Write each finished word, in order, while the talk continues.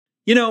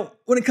You know,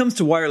 when it comes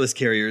to wireless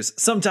carriers,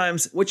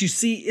 sometimes what you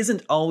see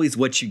isn't always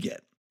what you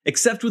get.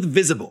 Except with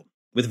Visible.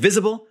 With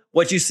Visible,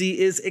 what you see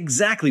is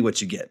exactly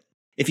what you get.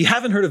 If you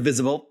haven't heard of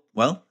Visible,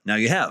 well, now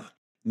you have.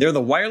 They're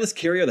the wireless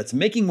carrier that's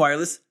making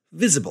wireless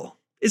visible.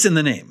 It's in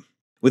the name.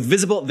 With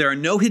Visible, there are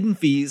no hidden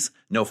fees,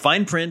 no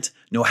fine print,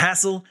 no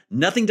hassle,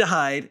 nothing to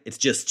hide. It's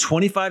just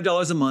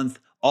 $25 a month,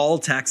 all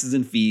taxes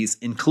and fees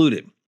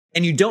included.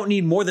 And you don't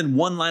need more than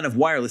one line of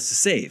wireless to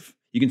save.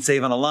 You can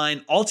save on a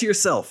line all to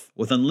yourself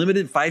with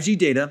unlimited 5G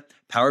data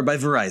powered by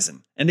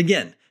Verizon. And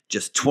again,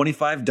 just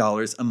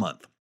 $25 a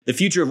month. The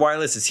future of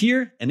wireless is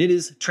here, and it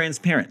is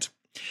transparent.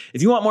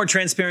 If you want more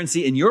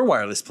transparency in your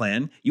wireless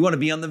plan, you want to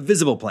be on the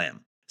Visible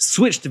plan.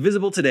 Switch to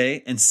Visible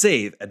today and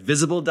save at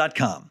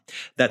Visible.com.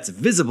 That's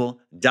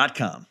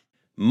Visible.com.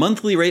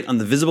 Monthly rate on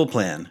the Visible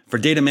plan. For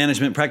data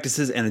management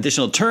practices and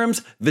additional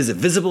terms, visit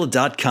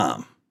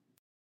Visible.com.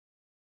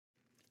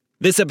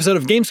 This episode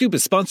of GameScoop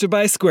is sponsored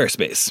by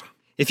Squarespace.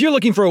 If you're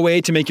looking for a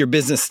way to make your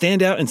business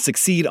stand out and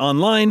succeed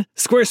online,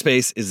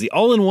 Squarespace is the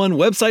all-in-one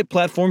website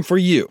platform for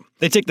you.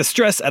 They take the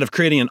stress out of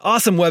creating an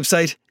awesome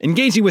website,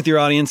 engaging with your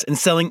audience, and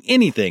selling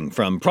anything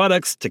from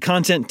products to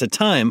content to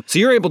time, so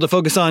you're able to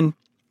focus on,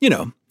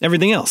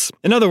 everything else.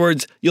 In other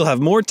words, you'll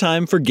have more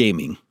time for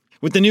gaming.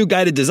 With the new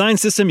guided design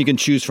system, you can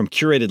choose from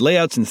curated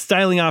layouts and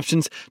styling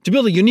options to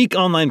build a unique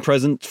online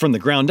presence from the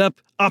ground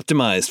up,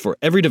 optimized for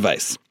every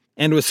device.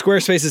 And with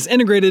Squarespace's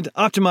integrated,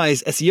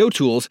 optimized SEO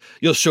tools,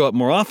 you'll show up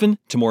more often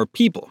to more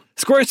people.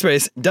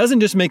 Squarespace doesn't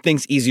just make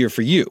things easier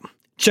for you.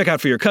 Checkout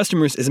for your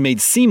customers is made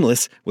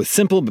seamless with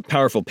simple but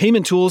powerful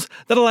payment tools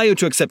that allow you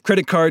to accept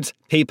credit cards,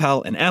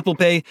 PayPal, and Apple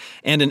Pay,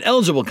 and in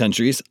eligible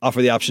countries,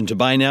 offer the option to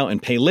buy now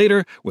and pay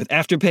later with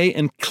Afterpay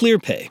and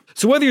ClearPay.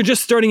 So whether you're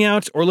just starting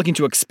out or looking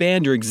to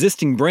expand your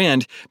existing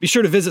brand, be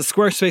sure to visit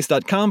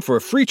squarespace.com for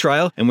a free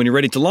trial, and when you're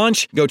ready to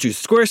launch, go to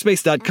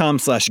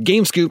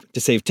squarespace.com/gamescoop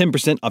to save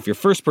 10% off your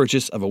first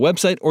purchase of a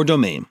website or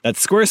domain.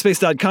 That's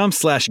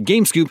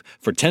squarespace.com/gamescoop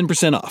for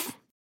 10% off.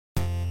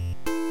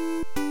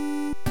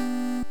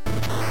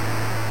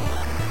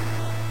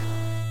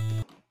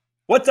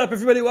 What's up,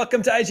 everybody?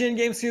 Welcome to IGN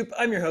GameScoop.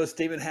 I'm your host,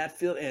 Damon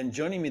Hatfield, and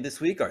joining me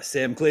this week are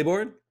Sam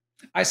Claiborne.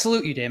 I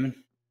salute you, Damon.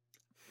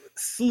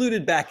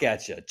 Saluted back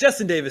at you.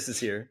 Justin Davis is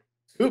here.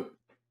 Oop.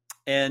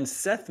 And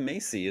Seth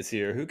Macy is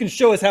here, who can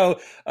show us how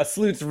a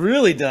salute's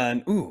really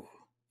done. Ooh,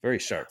 very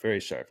sharp, very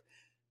sharp.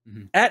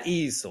 Mm-hmm. At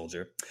ease,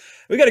 soldier.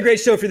 We got a great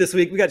show for this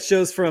week. We got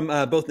shows from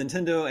both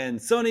Nintendo and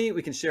Sony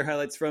we can share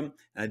highlights from.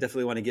 And I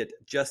definitely want to get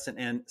Justin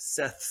and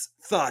Seth's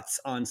thoughts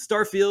on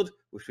Starfield,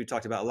 which we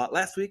talked about a lot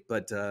last week,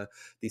 but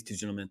these two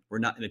gentlemen were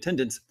not in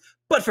attendance.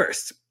 But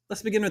first,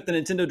 let's begin with the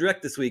Nintendo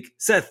Direct this week.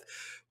 Seth,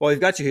 while we've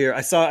got you here,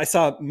 I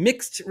saw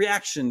mixed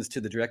reactions to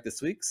the Direct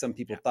this week. Some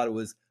people thought it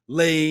was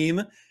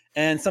lame,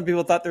 and some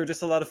people thought there were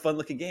just a lot of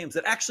fun-looking games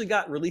that actually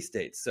got release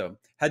dates. So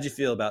how'd you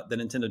feel about the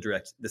Nintendo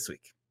Direct this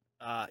week?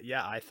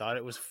 Yeah, I thought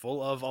it was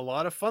full of a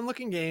lot of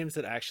fun-looking games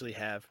that actually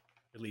have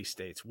release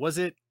dates. Was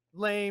it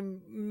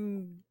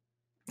lame?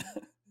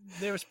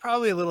 There was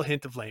probably a little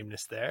hint of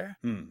lameness there.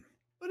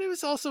 But it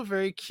was also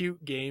very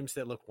cute games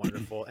that look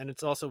wonderful, and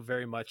it's also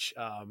very much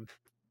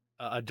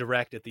a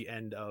Direct at the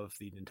end of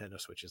the Nintendo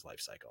Switch's life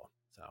cycle.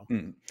 So,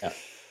 yeah.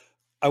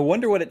 I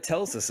wonder what it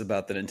tells us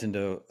about the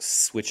Nintendo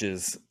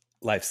Switch's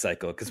life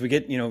cycle, because we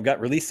get, got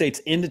release dates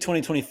into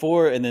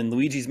 2024, and then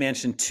Luigi's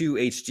Mansion 2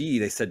 HD,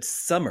 they said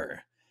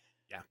summer.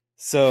 Yeah.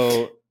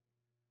 So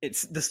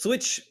it's the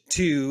Switch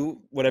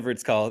 2, whatever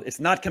it's called. It's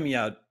not coming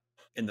out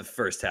in the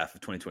first half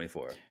of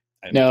 2024.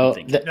 No,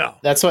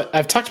 that's what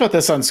I've talked about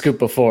this on Scoop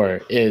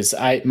before. Is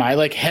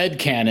my head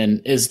canon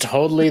is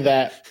totally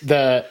that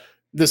the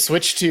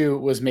Switch 2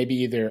 was maybe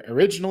either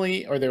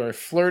originally or they were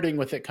flirting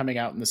with it coming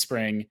out in the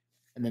spring,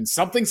 and then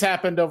something's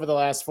happened over the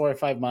last 4 or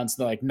 5 months.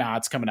 And they're like, nah,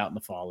 it's coming out in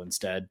the fall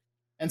instead.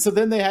 And so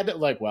then they had to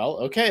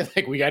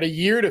we got a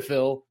year to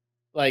fill,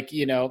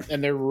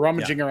 and they're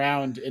rummaging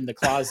around in the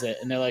closet,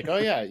 and they're like, oh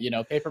yeah,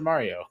 Paper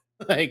Mario,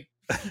 that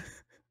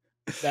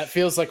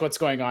feels like what's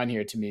going on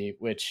here to me,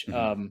 which.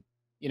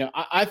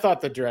 I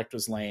thought the Direct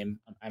was lame.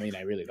 I mean,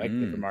 I really like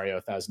Paper Mario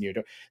 1,000 Year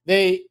Door.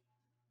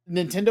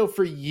 Nintendo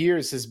for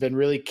years has been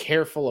really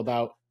careful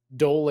about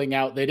doling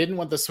out. They didn't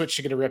want the Switch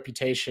to get a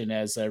reputation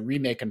as a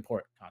remake and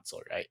port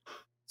console, right?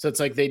 So it's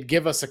like they'd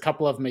give us a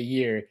couple of them a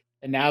year,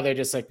 and now they're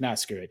just like, nah,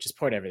 screw it. Just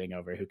port everything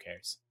over. Who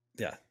cares?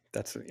 Yeah,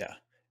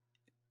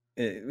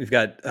 we've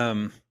got...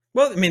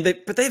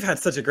 they've had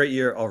such a great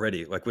year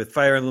already, with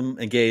Fire Emblem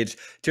Engage,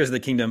 Tears of the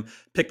Kingdom,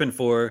 Pikmin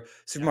 4,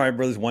 Super Mario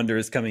Bros. Wonder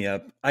is coming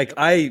up.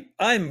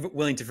 I'm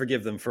willing to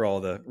forgive them for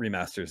all the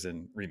remasters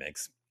and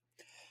remakes.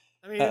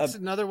 I mean, it's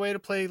another way to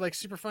play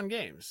super fun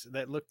games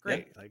that look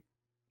great. Yeah.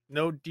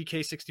 No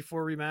DK64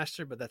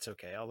 remaster, but that's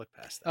okay. I'll look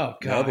past that. Oh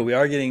god! No, but we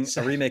are getting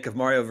a remake of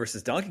Mario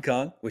vs. Donkey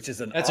Kong, which is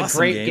that's awesome a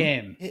great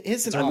game.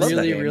 It's a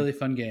really, really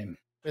fun game.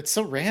 It's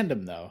so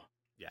random though.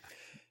 Yeah.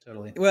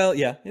 Totally. Well,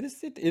 yeah, it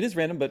is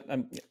random, but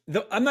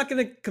I'm not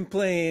going to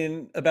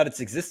complain about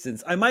its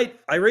existence. I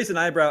raise an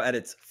eyebrow at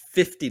its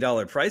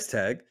 $50 price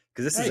tag,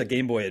 because this is a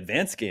Game Boy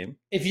Advance game.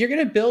 If you're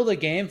going to build a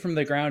game from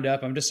the ground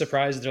up, I'm just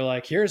surprised they're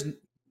like, here's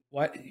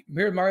what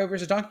Mario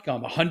versus Donkey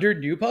Kong, 100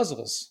 new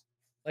puzzles.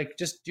 Like,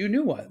 just do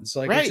new ones.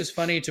 Like, it's just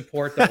funny to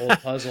port the old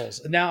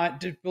puzzles. Now,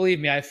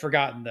 believe me, I've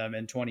forgotten them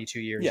in 22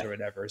 years or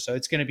whatever, so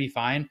it's going to be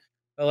fine.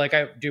 But like,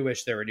 I do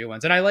wish there were new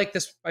ones, and I like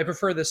this. I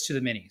prefer this to the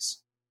minis.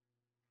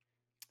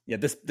 Yeah,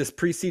 this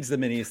precedes the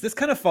minis. This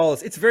kind of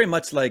follows. It's very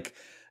much like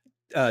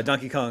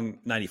Donkey Kong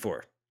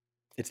 94.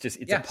 It's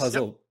a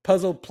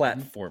puzzle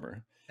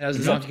platformer. It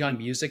has Donkey Kong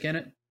music in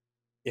it.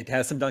 It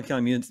has some Donkey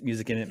Kong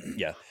music in it.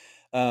 Yeah,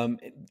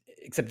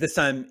 except this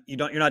time you're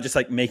not just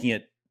like making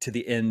it to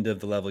the end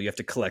of the level. You have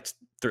to collect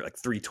like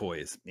 3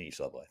 toys in each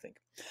level, I think.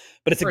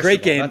 But it's a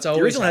great game. That's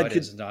always how it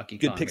is in Donkey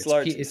Kong. Good pixel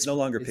art. It's no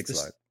longer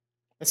pixel art.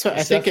 That's what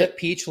I think. That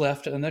Peach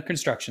left on the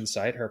construction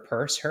site: her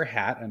purse, her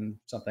hat, and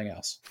something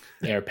else.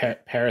 Yeah,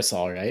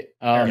 parasol, right?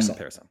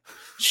 Parasol.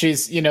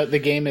 She's, the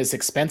game is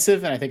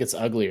expensive, and I think it's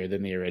uglier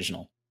than the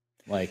original.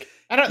 Like,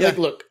 I don't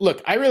like.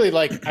 Look. I really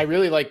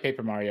like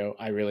Paper Mario.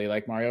 I really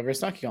like Mario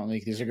vs. Donkey Kong.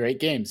 Like, these are great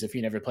games. If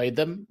you never played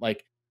them,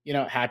 like,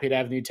 happy to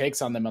have new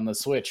takes on them on the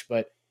Switch.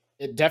 But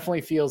it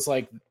definitely feels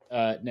like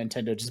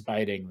Nintendo just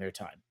biding their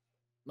time.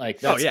 Like,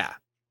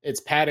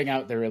 it's padding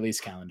out their release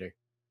calendar.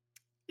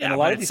 Yeah, and a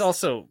lot of these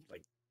also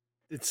like.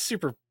 It's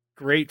super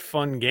great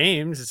fun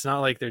games. It's not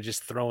like they're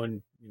just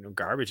throwing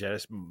garbage at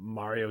us.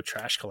 Mario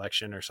Trash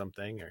Collection or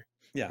something, or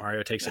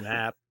Mario Takes a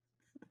Nap.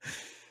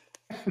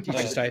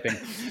 Teacher's typing.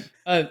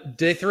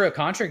 They threw a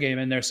Contra game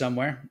in there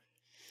somewhere.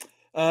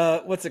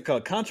 What's it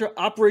called? Contra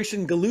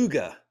Operation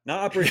Galuga, not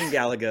Operation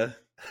Galaga.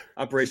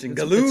 Operation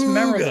Galuga. It's a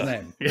memorable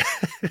name. Yeah,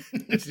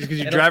 because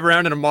you drive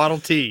around in a Model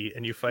T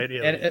and you fight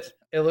aliens. And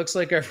it looks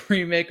like a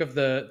remake of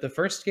the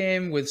first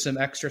game with some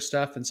extra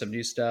stuff and some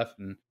new stuff.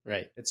 And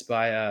it's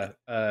by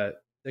the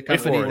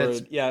company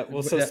that's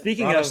Well, so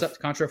speaking of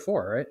Contra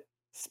 4, right?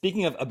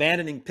 Speaking of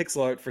abandoning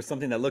pixel art for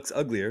something that looks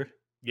uglier.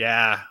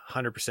 Yeah,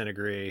 100%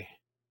 agree.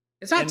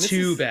 It's not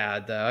too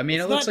bad though. I mean,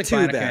 it looks like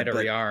Bionic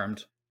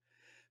Rearmed.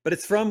 But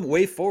it's from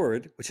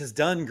WayForward, which has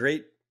done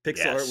great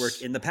pixel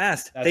artwork in the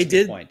past. That's they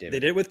did point, they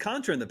did it with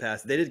Contra in the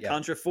past. They did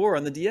Contra 4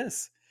 on the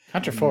DS.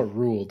 Contra 4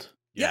 ruled.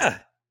 Yeah,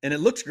 and it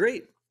looked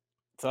great.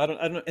 So I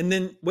don't know. And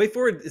then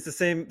WayForward is the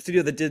same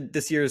studio that did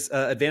this year's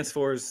Advance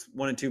 4's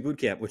 1 and 2 Boot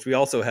Camp, which we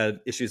also had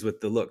issues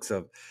with the look.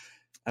 So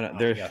I don't.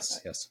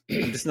 Yes.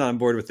 I'm just not on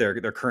board with their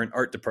current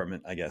art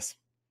department, I guess.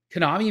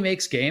 Konami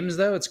makes games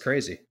though. It's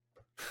crazy.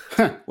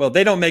 Well,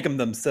 they don't make them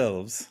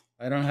themselves.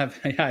 I don't have.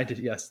 Yeah, I did.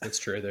 Yes, that's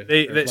true.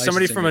 They're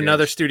somebody from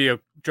another studio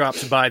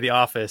drops by the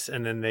office,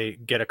 and then they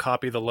get a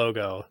copy of the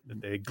logo that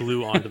they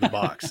glue onto the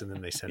box, and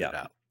then they send it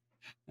out.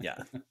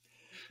 Yeah.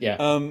 Yeah.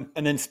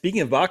 And then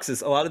speaking of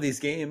boxes, a lot of these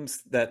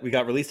games that we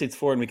got release dates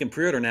for and we can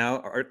pre-order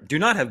now do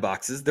not have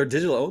boxes. They're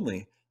digital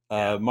only.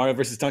 Mario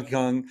vs. Donkey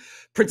Kong,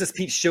 Princess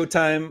Peach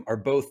Showtime are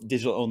both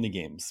digital only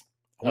games.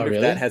 I wonder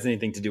if that has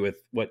anything to do with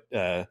what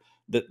the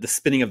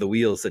spinning of the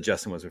wheels that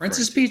Justin was referring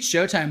Princess to. Peach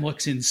Showtime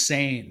looks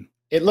insane.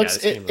 It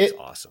looks looks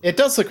awesome. It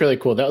does look really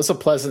cool. That was a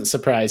pleasant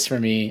surprise for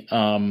me.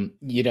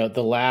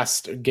 The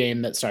last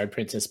game that starred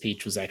Princess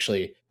Peach was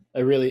actually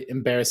a really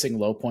embarrassing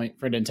low point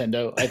for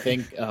Nintendo. I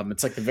think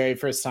it's like the very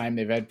first time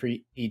they've had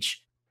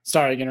Peach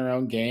starring in her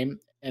own game,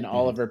 and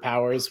all of her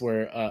powers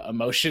were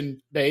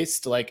emotion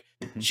based. Like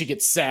she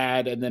gets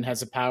sad and then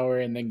has a power,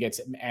 and then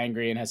gets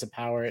angry and has a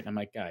power. And I'm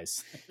like,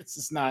 guys, this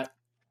is not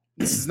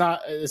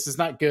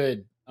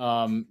good.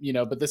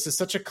 But this is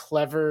such a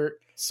clever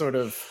sort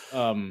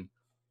of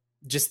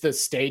just the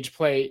stage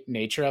play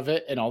nature of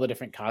it and all the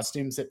different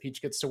costumes that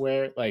Peach gets to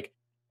wear. Like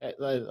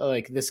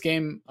this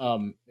game,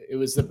 it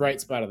was the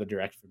bright spot of the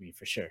Direct for me,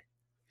 for sure.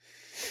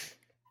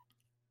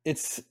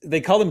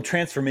 They call them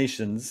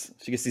transformations.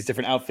 She gets these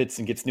different outfits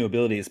and gets new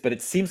abilities, but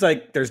it seems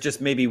like there's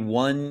just maybe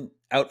one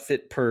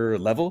outfit per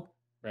level.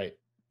 Right.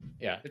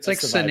 Yeah. It's like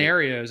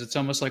scenarios. It's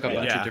almost like a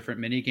bunch of different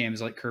mini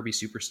games, like Kirby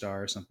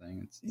Superstar or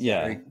something. It's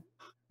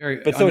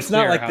very but so it's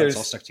not like it's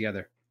all stuck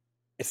together.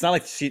 It's not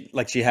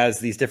like she has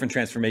these different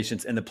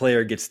transformations and the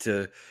player gets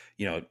to,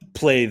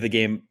 play the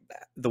game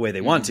the way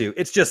they want to.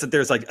 It's just that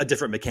there's like a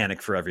different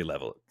mechanic for every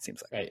level, it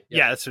seems like. Right.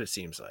 Yeah, that's what it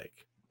seems like.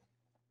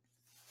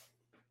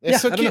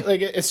 It's so cute.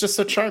 Like, it's just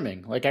so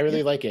charming. Like, I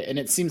really like it. And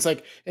it seems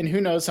like, and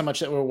who knows how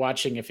much that we're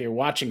watching. If you're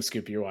watching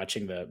Scoop, you're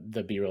watching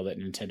the B-roll that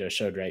Nintendo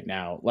showed right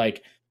now.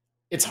 Like,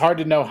 it's hard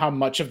to know how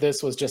much of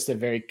this was just a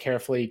very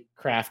carefully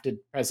crafted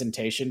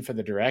presentation for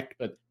the Direct,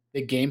 but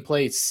the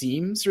gameplay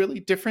seems really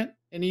different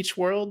in each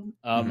world.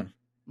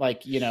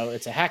 Like,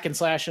 it's a hack and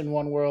slash in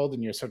one world,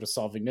 and you're sort of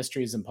solving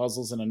mysteries and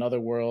puzzles in another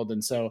world.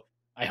 And so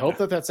I hope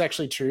that that's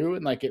actually true,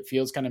 and like it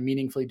feels kind of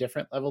meaningfully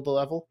different level to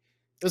level.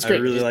 It was great.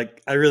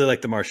 I really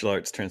like the martial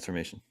arts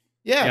transformation.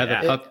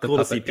 The cool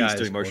to see puppet Peach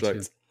doing martial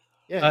arts.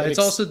 Yeah, it's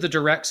also the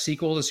direct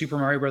sequel to Super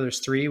Mario Brothers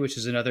 3, which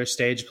is another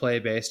stage play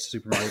based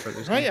Super Mario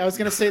Brothers. Right, I was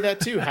going to say that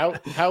too. How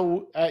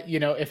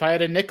if I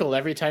had a nickel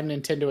every time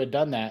Nintendo had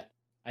done that,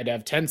 I'd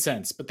have 10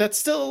 cents. But that's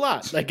still a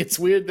lot. Like, it's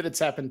weird that it's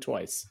happened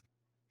twice.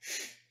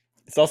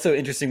 It's also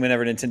interesting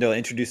whenever Nintendo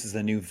introduces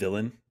a new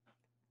villain.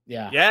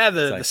 Yeah. Yeah,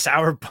 the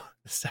sour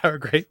Sour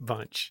Grape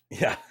Bunch.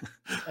 Yeah.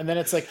 And then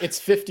it's like, it's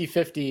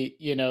 50-50,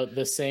 you know,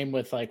 the same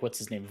with like, what's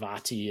his name?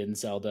 Vati in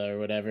Zelda or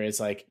whatever. It's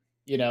like,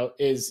 you know,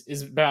 is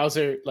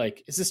Bowser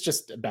like, is this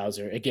just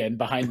Bowser again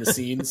behind the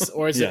scenes,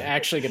 or is it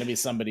actually going to be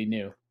somebody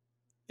new?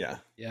 Yeah.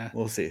 Yeah.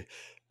 We'll see.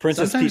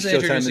 Princess Sometimes Peach they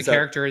introduce a Showtime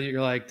character that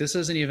you're like, this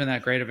isn't even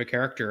that great of a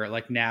character,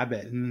 like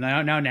Nabbit. And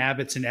now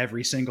Nabbit's in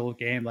every single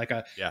game, like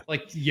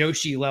like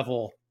Yoshi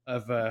level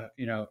of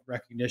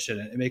recognition.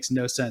 It makes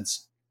no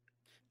sense.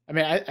 I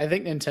mean, I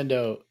think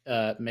Nintendo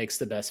makes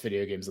the best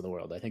video games in the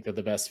world. I think they're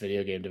the best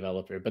video game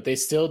developer, but they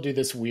still do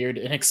this weird,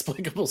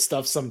 inexplicable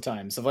stuff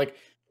sometimes. Of like,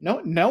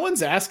 no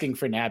one's asking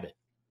for Nabbit,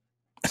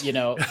 you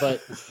know,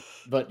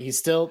 but he's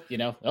still, you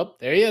know, oh,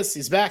 there he is.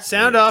 He's back.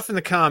 Sound off in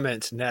the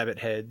comments, Nabbit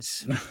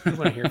heads. We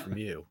want to hear from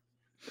you.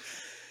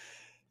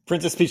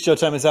 Princess Peach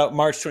Showtime is out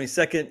March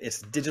 22nd.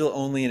 It's digital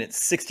only and it's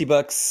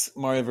 $60.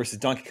 Mario vs.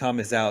 Donkey Kong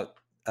is out.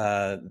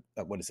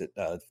 What is it?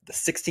 The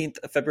 16th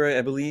of February,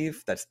 I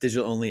believe. That's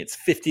digital only. It's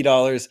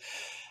 $50.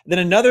 Then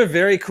another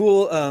very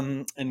cool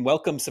and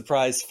welcome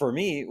surprise for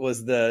me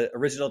was the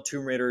original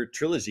Tomb Raider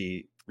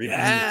trilogy reviews.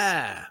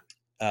 Yeah.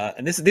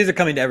 And these are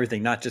coming to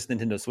everything, not just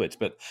Nintendo Switch.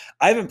 But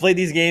I haven't played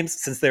these games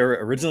since they were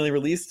originally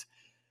released.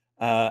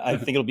 I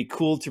think it'll be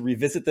cool to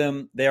revisit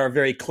them. They are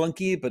very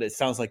clunky, but it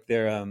sounds like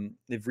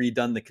they've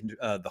redone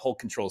the whole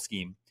control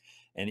scheme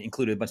and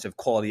included a bunch of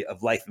quality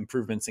of life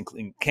improvements,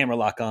 including camera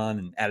lock on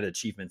and added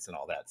achievements and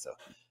all that. So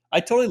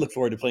I totally look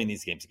forward to playing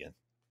these games again.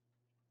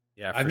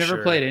 Yeah, I've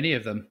never played any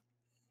of them.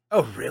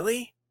 Oh,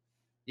 really?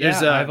 Yeah,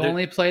 I've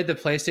only played the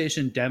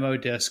PlayStation demo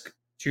disc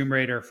Tomb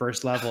Raider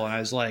first level, and I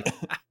was like,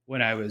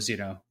 when I was,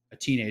 a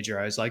teenager,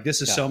 I was like,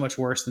 this is so much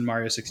worse than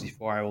Mario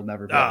 64. I will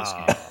never play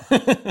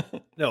this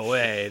game. No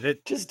way.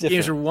 Just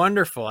games are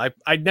wonderful.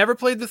 I never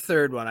played the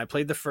third one. I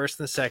played the first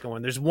and the second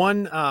one. There's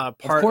one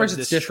part of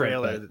this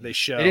trailer that they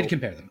show. They did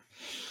compare them.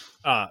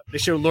 They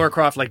show Lara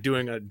Croft like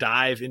doing a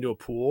dive into a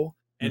pool,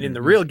 and in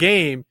the real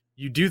game,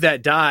 you do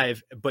that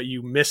dive, but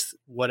you miss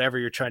whatever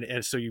you're trying to,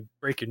 and so you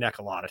break your neck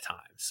a lot of times.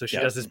 So she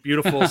does this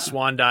beautiful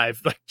swan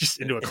dive, like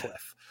just into a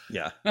cliff.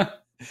 Yeah.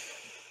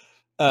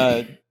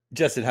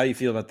 Justin, how do you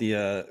feel about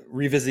the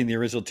revisiting the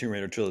original Tomb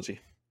Raider trilogy?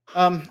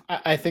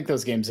 I think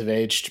those games have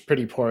aged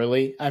pretty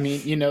poorly. I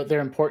mean,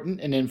 they're important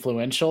and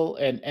influential,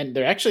 and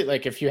they're actually,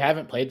 like, if you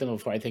haven't played them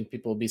before, I think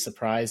people will be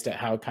surprised at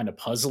how kind of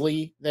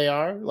puzzly they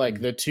are. Like,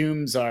 the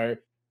tombs are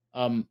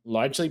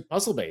largely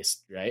puzzle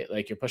based, right?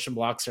 Like, you're pushing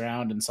blocks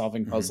around and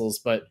solving puzzles.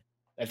 But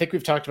I think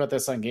we've talked about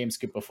this on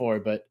GameScoop before,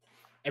 but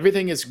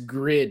everything is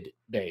grid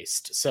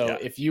based. So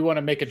if you want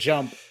to make a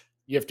jump,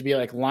 you have to be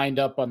like lined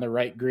up on the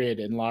right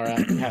grid, and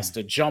Lara has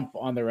to jump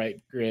on the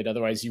right grid.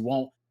 Otherwise you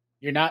won't.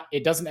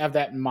 It doesn't have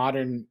that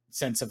modern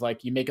sense of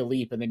like you make a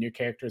leap and then your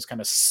character is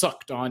kind of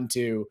sucked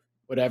onto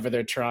whatever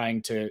they're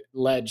trying to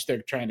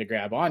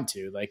grab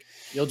onto. Like,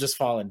 you'll just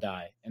fall and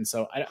die. And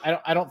so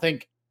I don't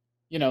think,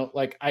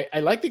 like, I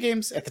like the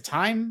games at the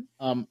time.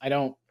 I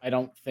don't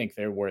think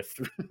they're worth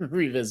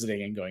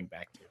revisiting and going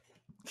back to.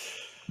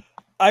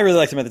 I really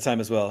liked them at the time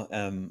as well.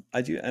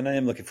 I do, and I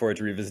am looking forward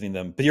to revisiting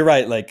them. But you're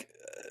right, like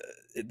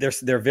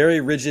they're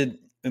very rigid.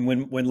 And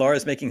when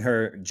Lara's making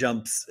her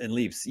jumps and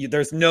leaps,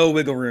 there's no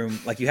wiggle room.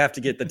 Like, you have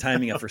to get the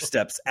timing of her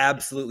steps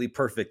absolutely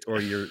perfect,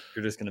 or you're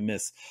just going to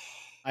miss.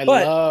 I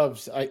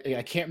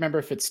can't remember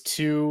if it's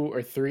 2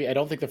 or 3. I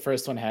don't think the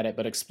first one had it,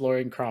 but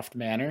Exploring Croft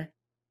Manor.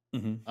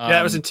 Mm-hmm.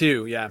 That was in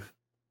 2. Yeah.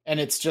 And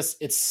it's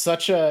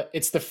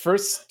the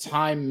first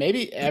time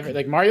maybe ever,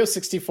 like Mario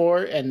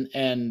 64 and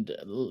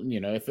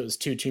if it was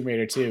Tomb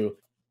Raider 2,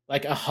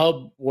 like a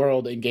hub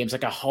world in games,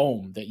 like a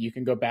home that you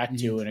can go back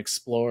to and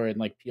explore and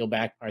like peel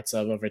back parts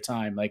of over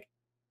time. Like,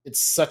 it's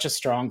such a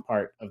strong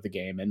part of the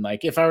game. And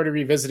like, if I were to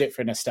revisit it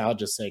for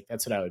nostalgia's sake,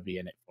 that's what I would be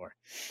in it for.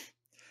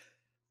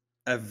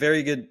 I have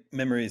very good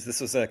memories. This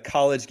was a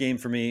college game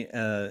for me,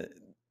 the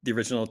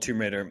original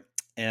Tomb Raider.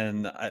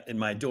 And in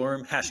my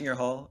dorm, Hashinger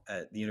Hall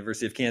at the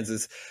University of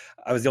Kansas,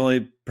 I was the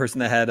only person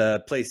that had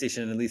a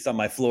PlayStation, at least on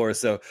my floor.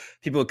 So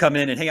people would come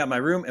in and hang out in my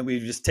room, and we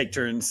would just take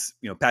turns,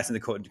 passing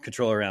the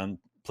controller around,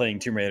 playing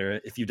Tomb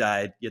Raider. If you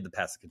died, you had to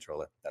pass the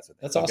controller. That's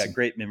awesome. I've got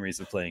great memories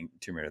of playing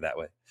Tomb Raider that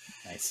way.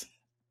 Nice.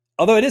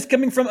 Although it is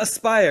coming from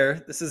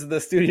Aspyr. This is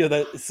the studio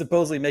that is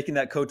supposedly making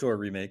that KOTOR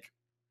remake.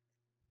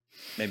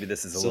 Maybe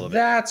this is a little bit.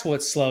 That's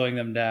what's slowing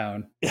them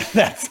down.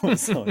 That's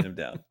what's slowing them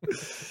down.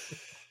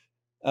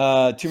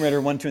 Tomb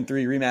Raider 1, 2, and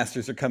 3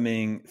 remasters are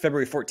coming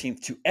February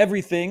 14th to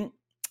everything.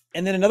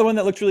 And then another one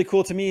that looked really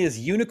cool to me is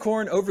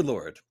Unicorn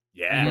Overlord.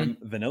 Yeah. From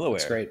Vanillaware.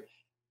 That's great.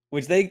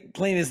 Which they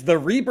claim is the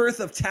rebirth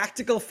of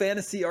tactical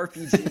fantasy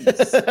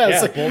RPGs.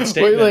 Yeah, bold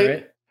statement,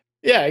 right?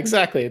 Yeah,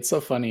 exactly. It's so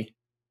funny.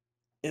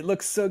 It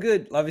looks so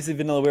good. Obviously,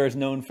 Vanillaware is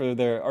known for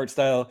their art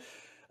style.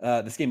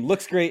 This game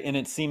looks great, and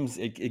it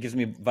gives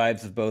me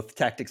vibes of both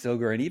Tactics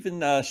Ogre and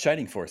even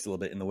Shining Force a little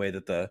bit in the way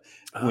that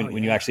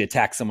when you actually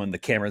attack someone, the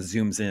camera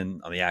zooms in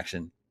on the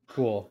action.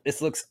 Cool.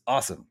 This looks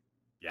awesome.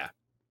 Yeah.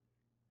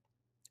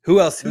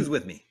 Who's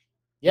with me?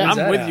 Yeah,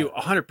 I'm with you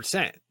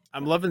 100%.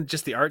 I'm loving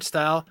just the art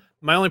style.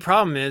 My only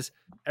problem is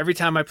every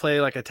time I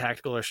play like a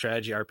tactical or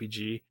strategy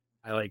RPG,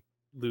 I like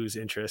lose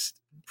interest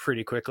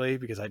pretty quickly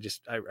because I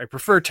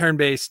prefer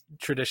turn-based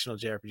traditional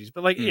JRPGs.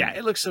 But like, yeah,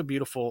 it looks so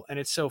beautiful and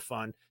it's so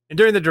fun. And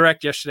during the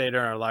direct yesterday,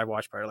 during our live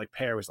watch party, like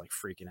Pear was like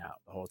freaking out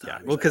the whole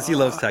time. Yeah, well, because he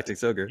loves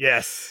Tactics Ogre.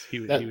 Yes, he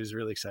was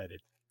really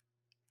excited.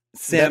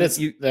 Sam,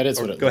 that is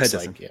what it looks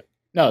like. Yeah.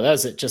 No,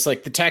 that's it. Just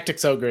like the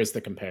Tactics Ogre is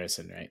the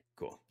comparison, right?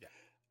 Cool. Yeah.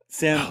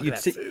 Sam,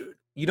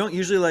 you don't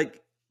usually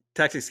like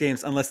tactics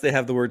games unless they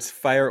have the words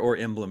fire or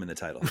emblem in the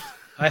title.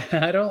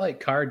 I don't like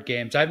card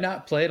games. I've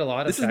not played a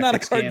lot of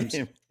tactics games.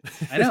 Game.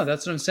 I know,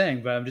 that's what I'm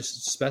saying, but I'm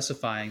just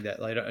specifying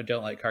that I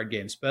don't like card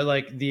games. But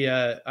like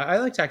I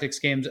like tactics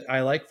games.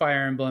 I like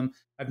Fire Emblem.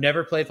 I've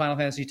never played Final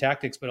Fantasy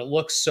Tactics, but it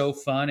looks so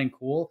fun and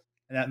cool.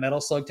 And that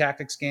Metal Slug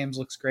Tactics games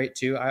looks great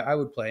too. I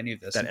would play any of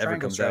this. That ever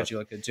Triangle comes Strategy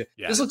looked good too.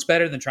 Yeah. This looks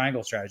better than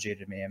Triangle Strategy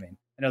to me. I mean,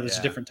 I know there's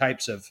different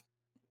types of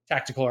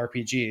tactical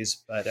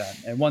RPGs, but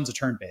and one's a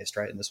turn-based,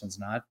 right? And this one's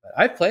not. But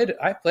I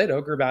played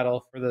Ogre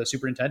Battle for the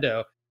Super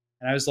Nintendo,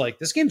 and I was like,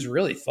 this game's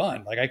really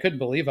fun. Like, I couldn't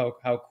believe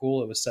how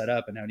cool it was set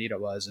up and how neat it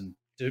was, and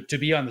to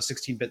be on the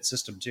 16-bit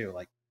system too.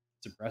 Like,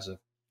 it's impressive.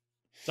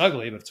 It's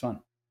ugly, but it's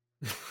fun.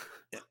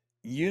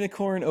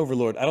 Unicorn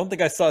Overlord. I don't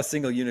think I saw a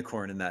single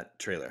unicorn in that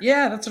trailer.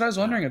 Yeah, that's what I was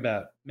wondering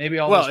about. Maybe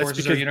all those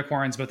horses are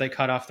unicorns, but they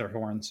cut off their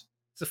horns.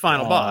 It's the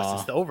final boss.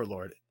 It's the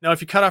Overlord. Now,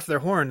 if you cut off their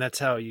horn, that's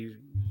how you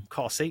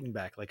call Satan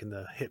back, like in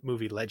the hit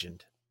movie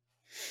Legend.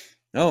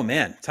 Oh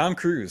man, Tom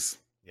Cruise.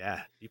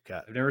 Yeah, deep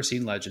cut. I've never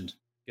seen Legend.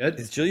 Good.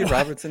 Is Julia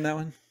Roberts in that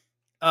one?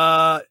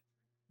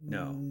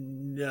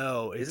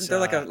 No. Isn't there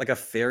like a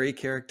fairy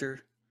character?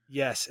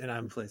 Yes, and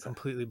I'm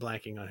completely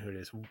blanking on who it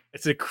is.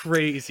 It's a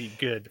crazy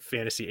good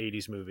fantasy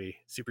 80s movie.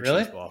 Super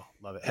cheeseball.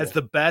 Love it. Cool. Has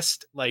the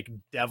best like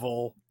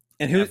devil.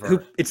 And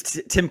who it's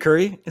Tim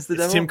Curry is the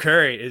devil? Tim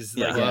Curry is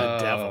like the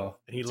devil.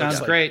 And he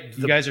sounds great.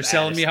 You guys are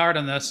selling me hard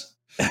on this.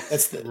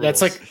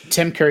 That's like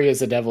Tim Curry as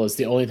the devil is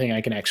the only thing I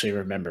can actually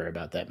remember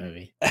about that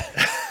movie.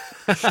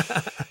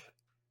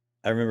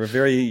 I remember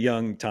very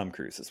young Tom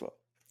Cruise as well.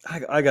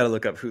 I got to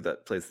look up who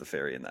that plays the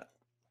fairy in that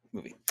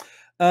movie.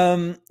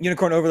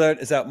 Unicorn Overlord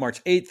is out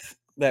March 8th.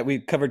 That we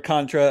covered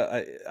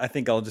Contra. I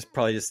think I'll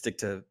probably stick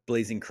to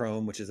Blazing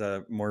Chrome, which is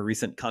a more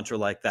recent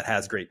Contra-like that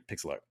has great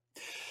pixel art.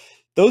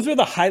 Those were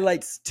the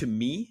highlights to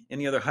me.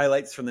 Any other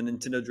highlights from the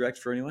Nintendo Direct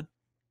for anyone?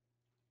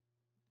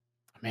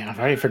 Man, I've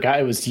already forgot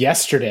it was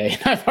yesterday.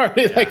 I've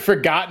already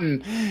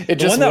forgotten. It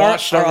the one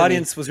that our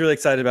audience was really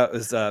excited about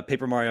was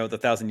Paper Mario: The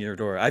 1,000-Year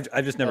Door.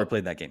 I've just never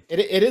played that game.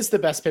 It is the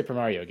best Paper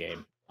Mario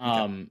game.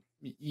 Okay.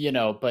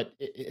 But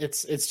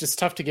it's just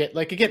tough to get.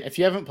 Like, again, if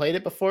you haven't played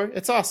it before,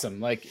 it's awesome.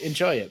 Like,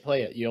 enjoy it,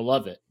 play it, you'll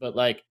love it. But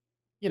like,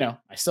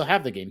 I still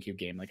have the GameCube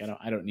game. Like,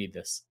 I don't need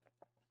this.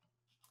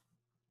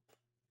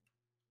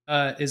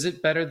 Is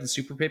it better than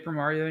Super Paper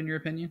Mario in your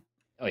opinion?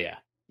 Oh yeah.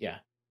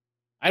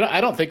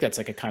 I don't think that's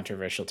like a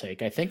controversial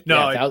take. I think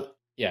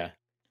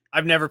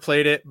I've never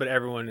played it, but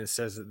everyone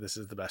says that this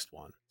is the best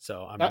one.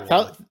 So I'm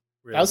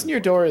really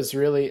 1,000-Year Door is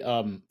really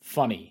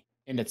funny,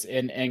 and it's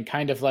and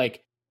kind of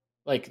like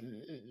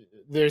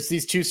there's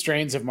these two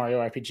strains of Mario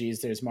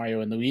RPGs. There's Mario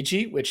and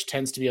Luigi, which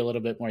tends to be a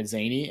little bit more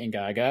zany and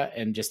gaga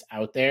and just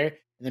out there, and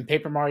then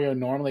Paper Mario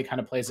normally kind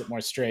of plays it more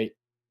straight.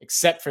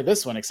 Except for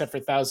this one, except for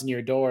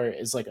 1,000-Year Door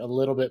is like a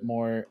little bit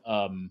more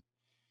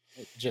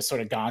just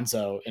sort of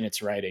gonzo in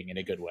its writing in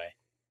a good way.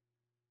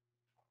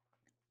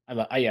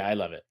 I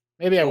love it.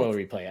 Maybe I will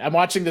replay it. I'm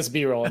watching this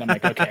B-roll and I'm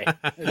like, okay,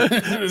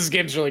 this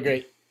game's really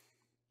great.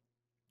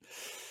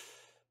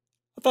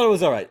 I thought it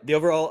was all right. The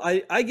overall,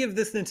 I give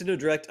this Nintendo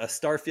Direct a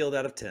Starfield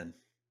out of 10.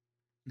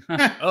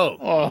 Yeah,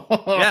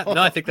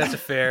 no, I think that's a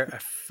fair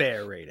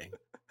rating.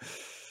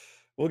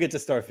 We'll get to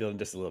Starfield in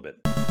just a little bit.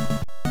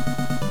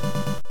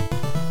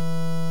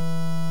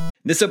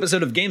 This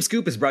episode of Game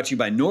Scoop is brought to you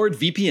by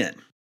NordVPN.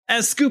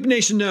 As Scoop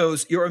Nation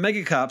knows, your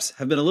Omega Cops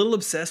have been a little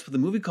obsessed with a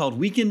movie called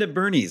Weekend at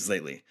Bernie's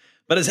lately.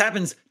 But as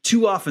happens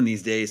too often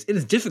these days, it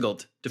is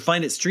difficult to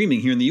find it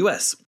streaming here in the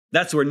US.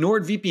 That's where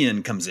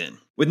NordVPN comes in.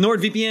 With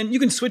NordVPN, you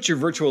can switch your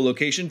virtual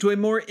location to a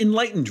more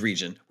enlightened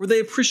region where they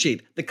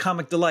appreciate the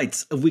comic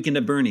delights of Weekend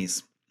at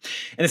Bernie's.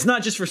 And it's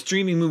not just for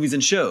streaming movies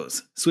and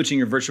shows. Switching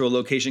your virtual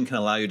location can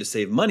allow you to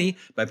save money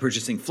by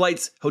purchasing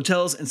flights,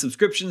 hotels, and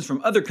subscriptions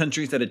from other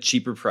countries at a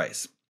cheaper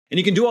price. And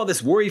you can do all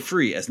this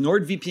worry-free as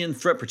NordVPN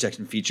threat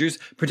protection features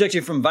protect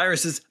you from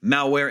viruses,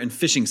 malware, and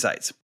phishing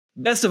sites.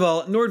 Best of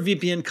all,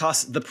 NordVPN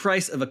costs the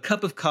price of a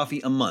cup of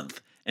coffee a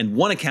month, and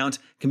one account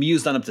can be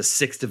used on up to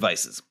 6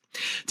 devices.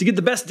 To get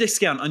the best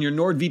discount on your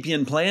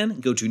NordVPN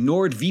plan, go to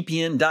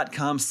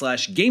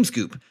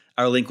nordvpn.com/gamescoop.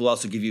 Our link will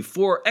also give you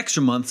 4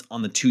 extra months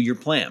on the 2-year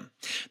plan.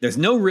 There's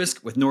no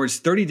risk with Nord's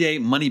 30-day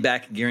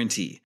money-back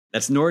guarantee.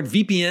 That's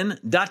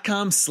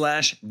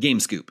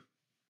nordvpn.com/gamescoop.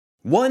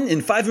 1 in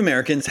 5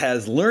 Americans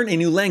has learn a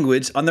new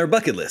language on their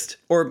bucket list,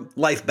 or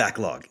life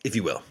backlog, if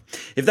you will.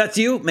 If that's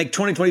you, make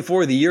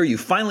 2024 the year you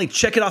finally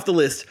check it off the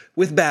list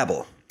with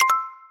Babbel.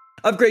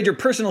 Upgrade your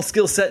personal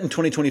skill set in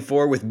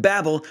 2024 with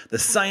Babbel, the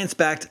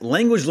science-backed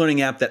language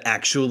learning app that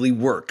actually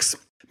works.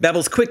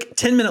 Babbel's quick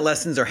 10-minute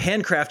lessons are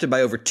handcrafted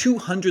by over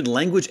 200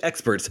 language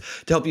experts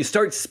to help you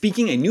start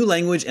speaking a new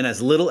language in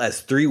as little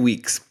as 3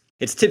 weeks.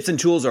 Its tips and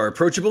tools are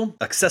approachable,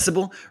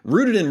 accessible,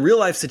 rooted in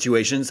real-life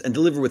situations, and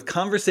deliver with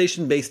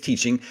conversation-based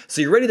teaching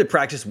so you're ready to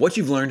practice what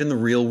you've learned in the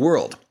real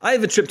world. I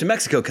have a trip to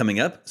Mexico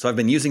coming up, so I've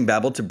been using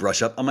Babbel to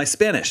brush up on my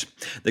Spanish.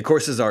 The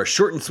courses are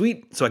short and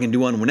sweet, so I can do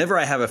one whenever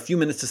I have a few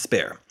minutes to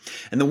spare.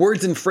 And the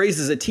words and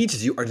phrases it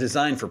teaches you are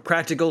designed for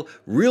practical,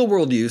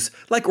 real-world use,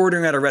 like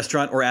ordering at a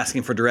restaurant or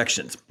asking for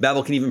directions.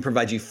 Babbel can even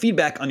provide you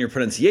feedback on your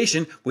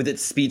pronunciation with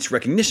its speech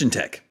recognition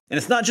tech. And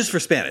it's not just for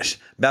Spanish.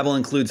 Babbel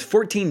includes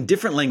 14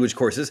 different language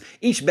courses,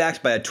 each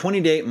backed by a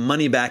 20-day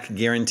money-back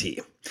guarantee.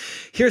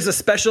 Here's a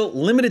special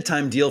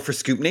limited-time deal for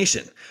Scoop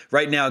Nation.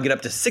 Right now, get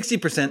up to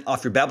 60%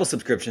 off your Babbel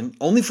subscription,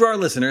 only for our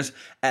listeners,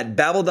 at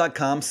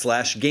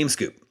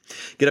babbel.com/gamescoop.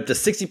 Get up to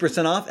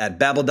 60% off at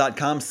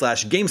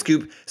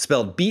babbel.com/gamescoop,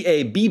 spelled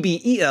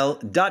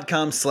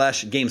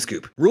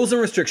BABBEL.com/gamescoop. Rules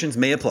and restrictions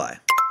may apply.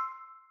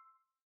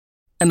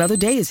 Another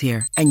day is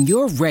here, and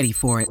you're ready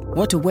for it.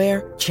 What to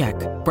wear? Check.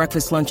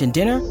 Breakfast, lunch, and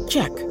dinner?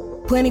 Check.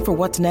 Planning for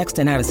what's next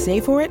and how to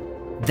save for it?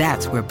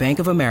 That's where Bank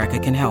of America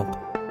can help.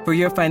 For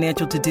your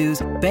financial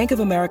to-dos, Bank of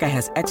America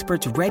has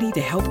experts ready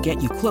to help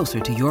get you closer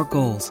to your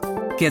goals.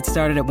 Get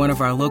started at one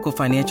of our local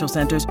financial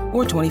centers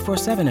or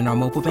 24/7 in our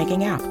mobile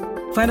banking app.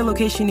 Find a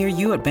location near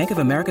you at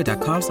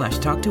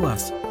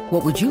bankofamerica.com/talktous.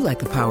 What would you like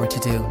the power to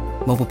do?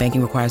 Mobile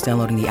banking requires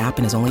downloading the app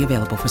and is only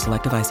available for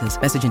select devices.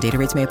 Message and data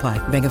rates may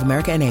apply. Bank of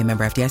America NA,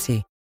 member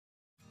FDIC.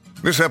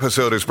 This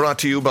episode is brought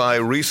to you by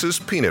Reese's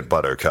Peanut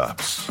Butter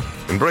Cups.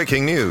 In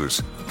breaking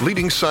news,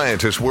 leading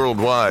scientists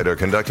worldwide are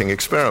conducting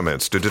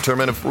experiments to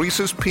determine if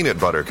Reese's Peanut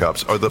Butter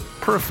Cups are the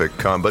perfect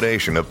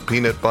combination of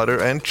peanut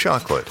butter and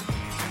chocolate.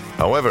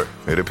 However,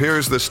 it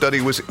appears the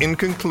study was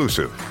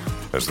inconclusive,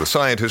 as the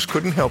scientists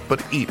couldn't help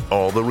but eat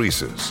all the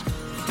Reese's.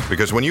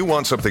 Because when you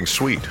want something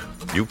sweet,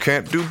 you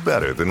can't do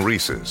better than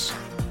Reese's.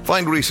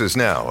 Find Reese's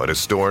now at a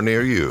store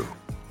near you.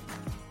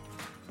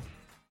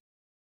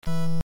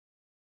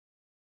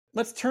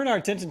 Let's turn our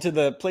attention to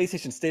the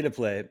PlayStation State of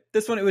Play.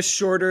 This one, it was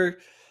shorter.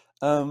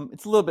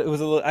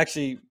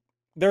 Actually,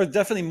 there was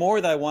definitely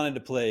more that I wanted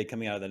to play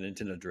coming out of the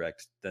Nintendo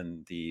Direct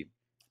than the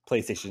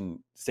PlayStation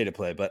State of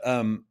Play. But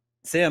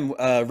Sam,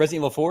 Resident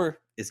Evil 4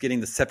 is getting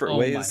the Separate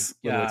Ways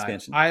little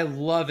expansion. I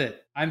love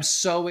it. I'm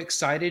so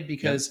excited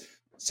because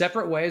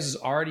Separate Ways is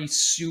already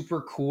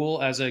super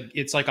cool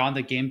it's like on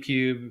the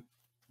GameCube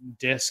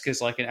disc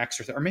as like an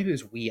extra thing, or maybe it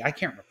was Wii. I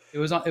can't remember. It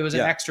was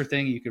an extra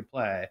thing you could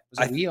play. Was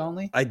it Wii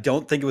only? I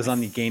don't think it was on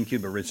the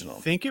GameCube original. I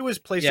think it was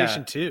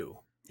PlayStation 2.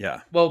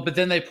 Yeah. Well, but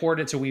then they poured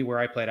it to Wii where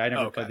I played. I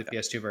never played the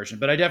PS2 version,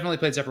 but I definitely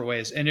played Separate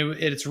Ways, and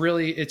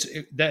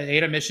the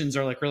Ada missions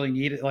are like really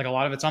neat. Like a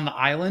lot of it's on the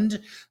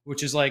island,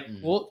 which is like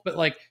cool. But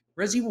like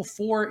Resident Evil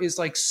 4 is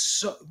like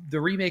the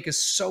remake is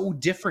so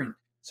different.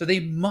 So they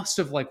must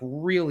have like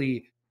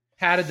really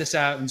padded this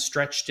out and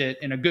stretched it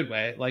in a good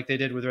way, like they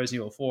did with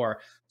Resident Evil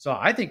 4. So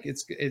I think it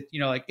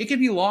could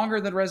be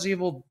longer than Resident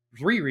Evil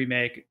 3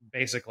 remake,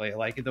 basically,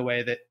 like the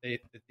way that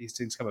these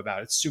things come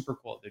about. It's super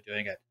cool that they're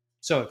doing it.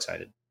 So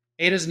excited.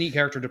 Ada's a neat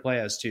character to play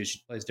as too.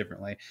 She plays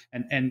differently,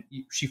 and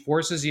she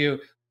forces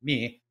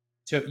me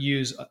to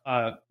use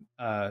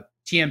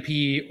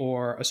TMP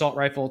or assault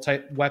rifle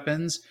type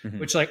weapons,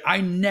 which like I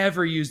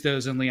never use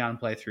those in Leon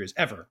playthroughs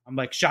ever. I'm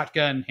like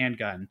shotgun,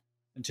 handgun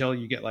until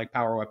you get like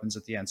power weapons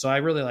at the end. So I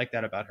really like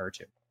that about her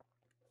too.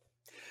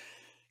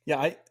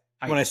 Yeah,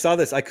 when I saw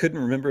this, I couldn't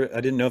remember.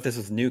 I didn't know if this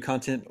was new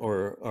content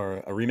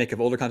or a remake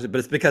of older content, but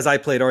it's because I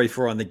played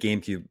RE4 on the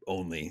GameCube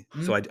only.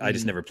 So I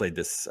just never played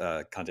this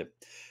content.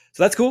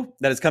 So that's cool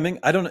that it's coming.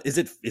 I don't know. Is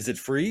it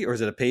free or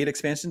is it a paid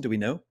expansion? Do we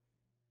know?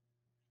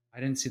 I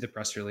didn't see the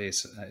press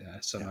release,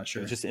 so I'm not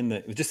sure. It was just in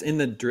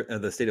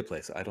the State of Play,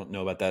 so I don't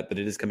know about that, but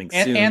it is coming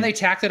soon. And they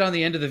tacked it on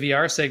the end of the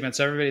VR segment,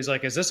 so everybody's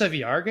like, "Is this a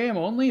VR game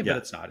only?" But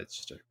it's not. It's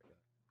just a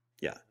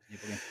game.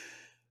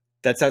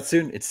 That's out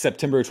soon. It's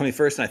September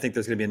 21st, and I think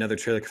there's going to be another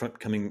trailer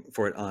coming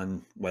for it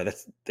on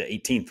that's the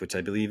 18th, which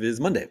I believe is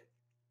Monday.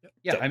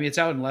 Yeah, so, I mean it's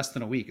out in less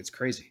than a week. It's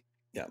crazy.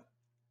 Yeah.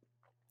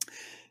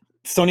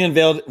 Sony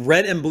unveiled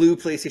red and blue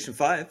PlayStation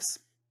 5s.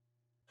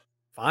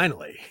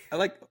 Finally, I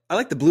like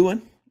the blue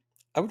one.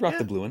 I would rock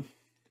the blue one.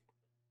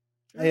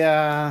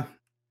 Yeah.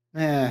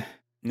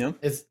 No?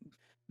 It's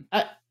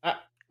I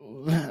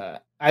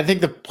think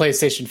the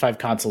PlayStation 5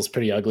 console is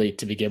pretty ugly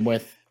to begin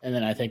with, and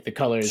then I think the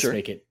colors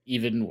make it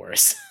even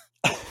worse.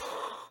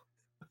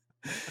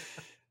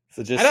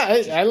 So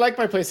I like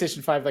my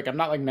PlayStation 5. Like I'm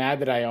not like mad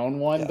that I own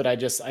one, but I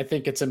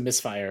think it's a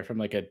misfire from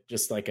like a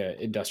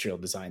industrial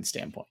design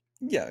standpoint.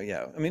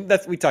 Yeah. I mean,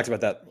 we talked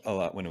about that a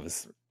lot when it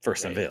was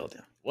first unveiled.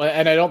 Yeah. Well,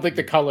 and I don't think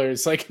the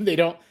colors they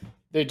don't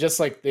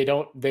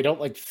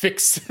like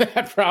fix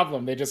that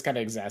problem. They just kind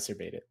of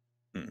exacerbate it.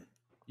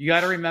 You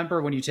got to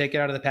remember when you take it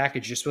out of the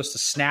package, you're supposed to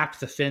snap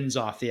the fins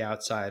off the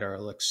outside or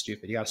it looks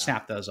stupid. You got to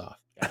snap those off.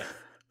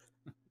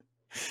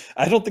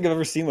 I don't think I've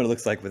ever seen what it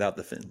looks like without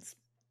the fins.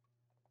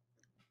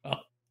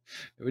 Well,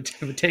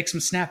 it would take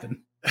some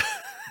snapping.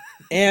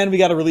 And we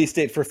got a release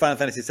date for Final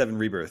Fantasy VII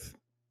Rebirth.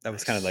 That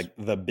was kind of like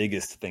the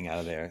biggest thing out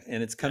of there.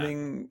 And it's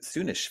coming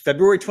soonish,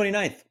 February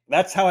 29th.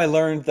 That's how I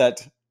learned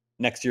that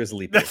next year's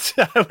leap year.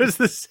 I was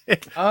the same.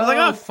 I was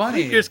like,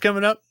 funny. Leap year's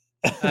coming up.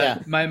 Yeah,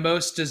 that's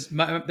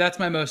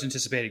my most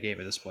anticipated game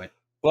at this point.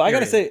 Well, I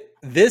gotta say,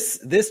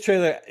 this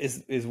trailer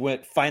is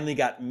what finally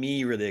got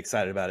me really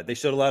excited about it. They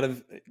showed a lot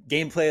of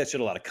gameplay, it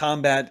showed a lot of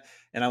combat,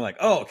 and I'm like,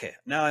 oh, okay,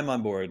 now I'm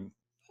on board.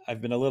 I've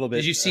been a little bit.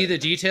 Did you see the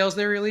details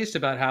they released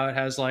about how it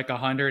has like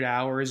 100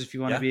 hours if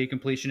you want to be a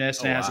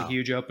completionist, and it has a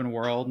huge open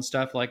world and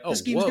stuff? Like,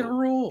 this game's gonna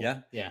rule.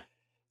 Yeah.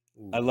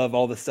 I love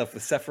all the stuff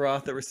with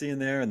Sephiroth that we're seeing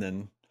there, and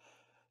then,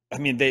 I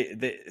mean,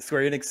 they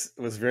Square Enix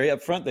was very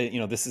upfront. They,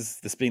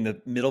 this being the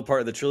middle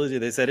part of the trilogy,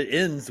 they said it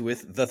ends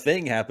with the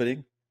thing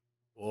happening.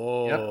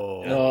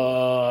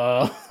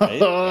 Oh,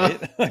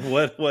 right?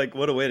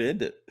 What a way to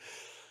end it.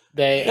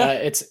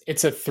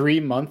 It's a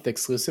 3-month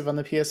exclusive on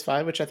the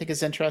PS5, which I think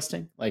is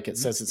interesting. Like it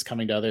says it's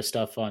coming to other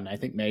stuff on, I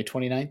think, May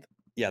 29th.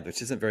 Yeah,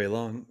 which isn't very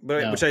long,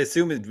 but which I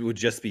assume it would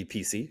just be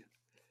PC.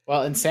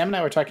 Well, and Sam and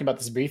I were talking about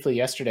this briefly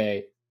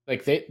yesterday.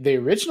 Like the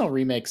original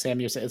remake,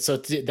 Sam, you're saying, so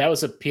that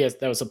was a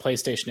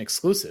PlayStation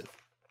exclusive.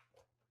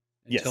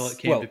 Until it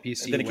came to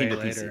PC then it came to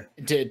later.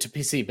 To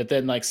PC, but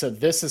then so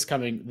this is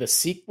coming. The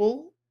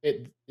sequel.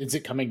 Is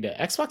it coming to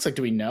Xbox? Like,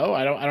 do we know?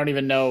 I don't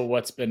even know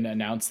what's been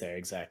announced there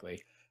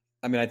exactly.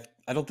 I mean,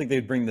 I don't think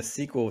they'd bring the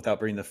sequel without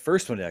bringing the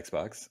first one to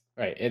Xbox.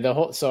 Right.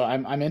 So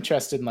I'm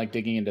interested in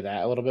digging into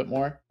that a little bit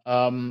more.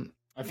 I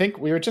think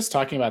we were just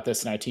talking about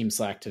this in our team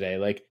Slack today.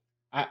 Like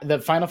the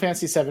Final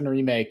Fantasy VII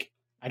remake.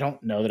 I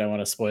don't know that I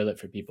want to spoil it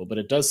for people, but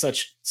it does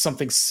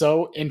something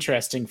so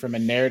interesting from a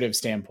narrative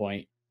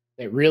standpoint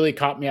that really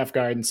caught me off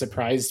guard and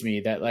surprised me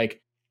that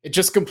it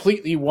just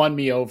completely won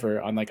me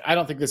over on I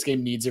don't think this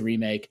game needs a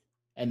remake.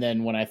 And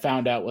then when I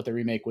found out what the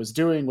remake was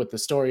doing with the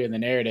story and the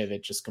narrative,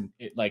 it just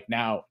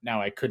now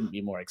I couldn't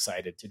be more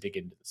excited to dig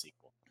into the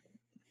sequel.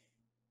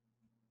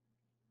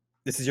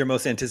 This is your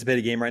most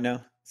anticipated game right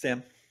now,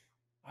 Sam?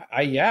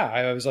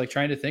 I was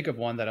trying to think of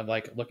one that I'm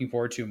looking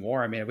forward to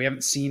more. I mean, we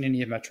haven't seen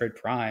any of Metroid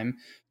Prime.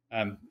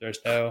 There's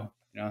no,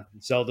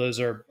 Zeldas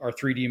or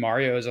 3D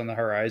Marios on the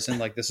horizon.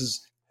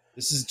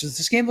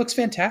 This game looks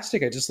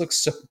fantastic. It just looks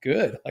so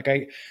good.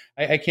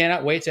 I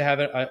cannot wait to have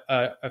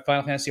a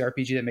Final Fantasy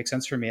RPG that makes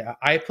sense for me.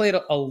 I played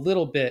a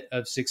little bit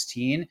of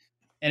 16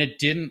 and it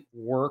didn't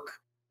work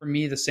for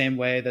me the same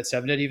way that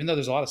 7 did, even though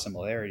there's a lot of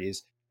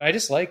similarities. I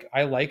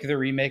like the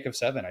remake of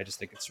 7. I just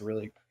think it's a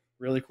really,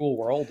 really cool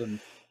world, and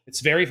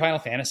it's very Final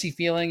Fantasy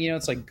feeling.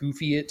 It's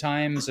goofy at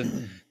times, and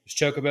there's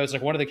chocobos.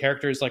 One of the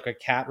characters, a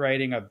cat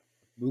riding a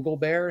Moogle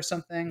bear or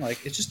something.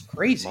 It's just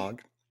crazy.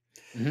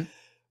 Mm-hmm.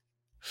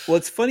 Well,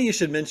 it's funny you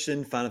should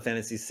mention Final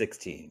Fantasy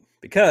 16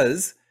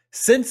 because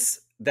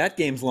since that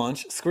game's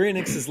launch, Square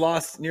Enix has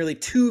lost nearly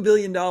 $2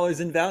 billion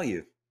in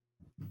value.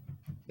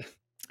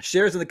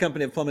 Shares in the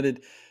company have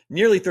plummeted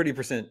nearly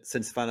 30%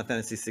 since Final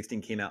Fantasy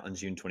 16 came out on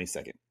June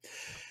 22nd.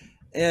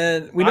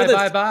 And we know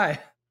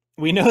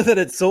we know that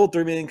it sold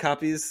 3 million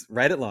copies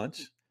right at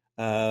launch.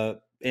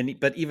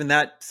 But even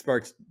that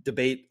sparked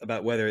debate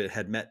about whether it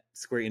had met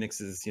Square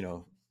Enix's,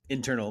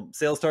 internal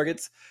sales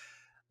targets.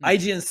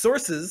 IGN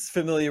sources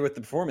familiar with the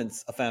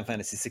performance of Final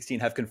Fantasy 16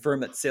 have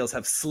confirmed that sales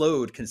have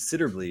slowed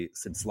considerably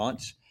since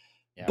launch,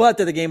 but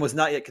that the game was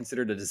not yet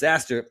considered a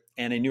disaster.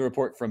 And a new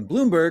report from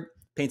Bloomberg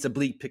paints a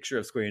bleak picture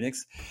of Square Enix,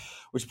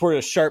 which reported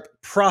a sharp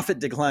profit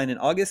decline in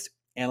August.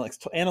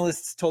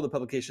 Analysts told the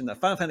publication that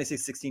Final Fantasy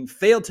 16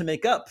 failed to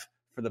make up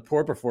for the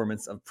poor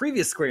performance of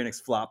previous Square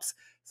Enix flops,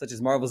 such as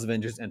Marvel's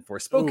Avengers and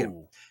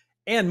Forspoken,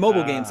 and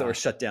mobile games that were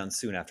shut down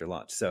soon after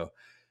launch. So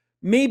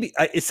maybe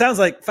it sounds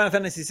like Final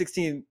Fantasy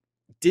 16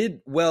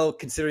 did well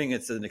considering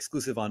it's an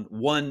exclusive on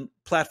one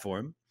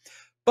platform,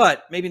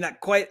 but maybe not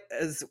quite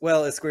as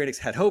well as Square Enix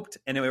had hoped.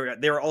 And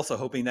they were also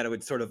hoping that it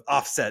would sort of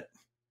offset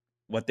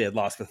what they had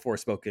lost with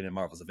Forspoken and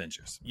Marvel's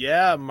Avengers.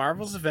 Yeah,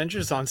 Marvel's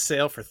Avengers on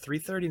sale for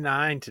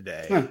 $3.39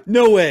 today. Huh.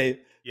 No way.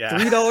 Yeah,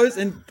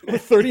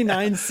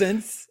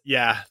 $3.39.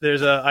 Yeah,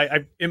 there's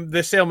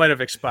the sale might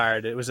have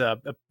expired. It was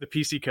the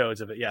PC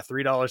codes of it. Yeah,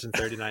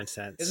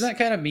 $3.39. Isn't that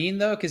kind of mean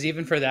though? Because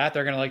even for that,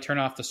 they're gonna turn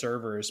off the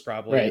servers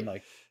probably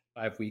in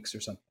 5 weeks or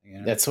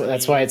something. That's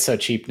why it's so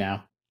cheap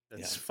now.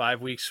 That's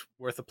 5 weeks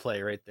worth of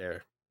play right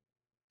there.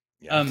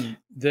 Yeah.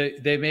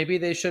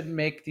 They shouldn't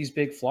make these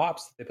big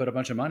flops. They put a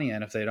bunch of money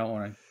in if they don't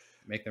want to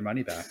make their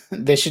money back.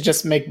 They should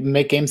just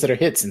make games that are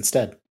hits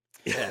instead.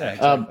 Yeah,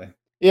 exactly.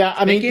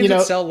 I mean, games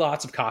that sell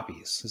lots of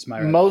copies. Is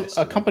my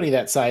a company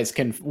that size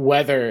can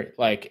weather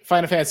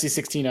Final Fantasy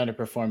 16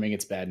 underperforming.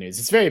 It's bad news.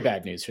 It's very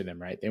bad news for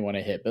them, right? They want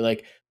to hit,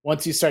 but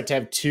once you start to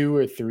have 2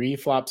 or 3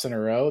 flops in a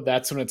row,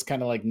 that's when it's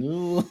kind of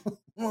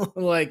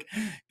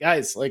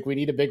guys, we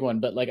need a big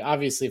one. But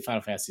obviously,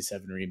 Final Fantasy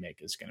 7 remake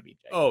is going to be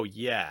gigantic. Oh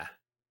yeah.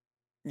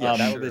 Yeah,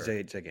 that would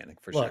be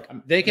gigantic for sure.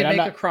 They can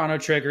make a Chrono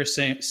Trigger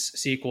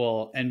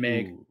sequel and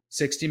make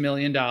 $60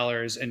 million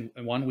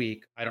in 1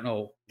 week. I don't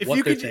know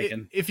what they're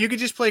taking. If you could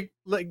just play,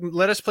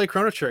 let us play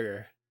Chrono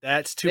Trigger.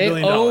 That's $2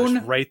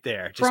 billion right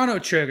there. Just Chrono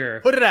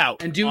Trigger. Put it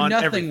out and do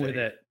nothing with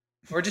it.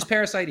 Or just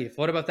Parasite Eve.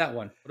 What about that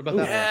one? What about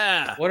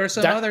that one? What are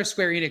some other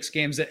Square Enix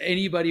games that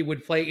anybody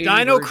would play?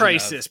 Dino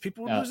Crisis.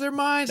 People would lose their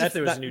minds if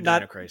there was a new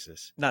Dino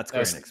Crisis. Not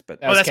Square Enix,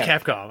 but that's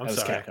Capcom. I'm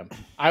sorry. Capcom.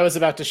 I was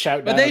about to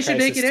shout, but they should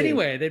make it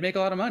anyway. They'd make a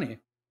lot of money.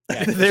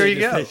 Yeah, there you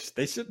go.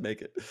 They should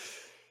make it.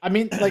 I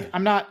mean, like,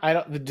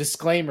 the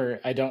disclaimer,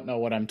 I don't know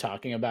what I'm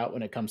talking about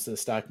when it comes to the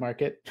stock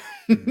market,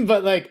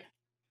 but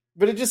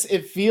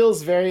it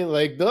feels very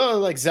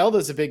like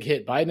Zelda's a big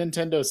hit, buy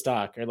Nintendo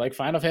stock, or like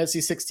Final Fantasy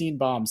 16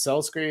 bomb,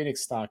 sell Square Enix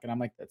stock. And I'm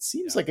like, that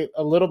seems like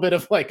a little bit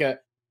of like a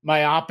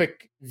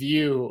myopic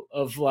view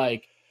of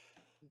like,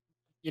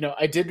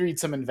 I did read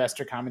some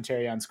investor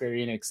commentary on Square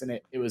Enix, and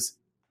it was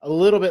a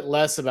little bit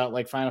less about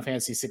like Final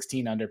Fantasy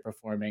 16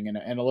 underperforming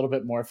and a little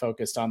bit more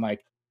focused on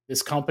like,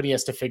 this company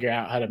has to figure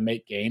out how to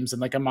make games in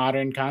like a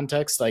modern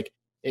context. Like,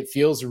 it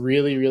feels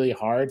really, really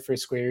hard for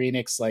Square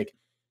Enix. Like,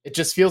 it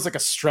just feels like a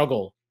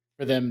struggle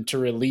for them to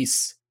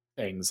release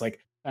things.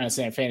 Like, Final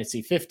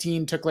Fantasy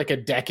 15 took like a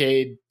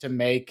decade to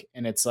make,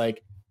 and it's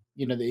like,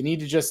 they need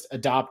to just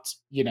adopt,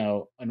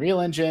 Unreal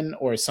Engine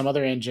or some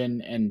other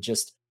engine and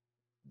just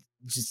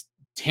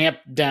tamp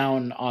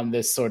down on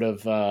this sort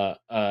of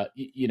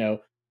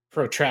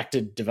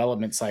protracted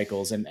development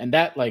cycles, and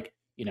that, like,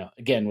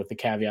 again, with the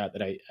caveat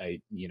that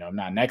I'm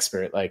not an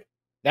expert, like,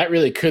 that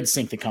really could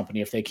sink the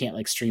company if they can't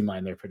like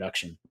streamline their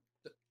production.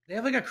 They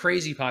have like a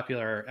crazy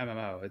popular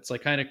MMO. It's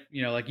like kind of,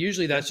 like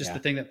usually that's just the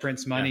thing that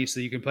prints money so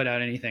you can put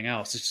out anything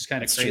else. It's just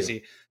kind of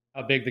crazy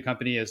how big the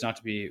company is not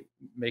to be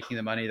making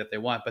the money that they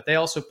want. But they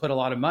also put a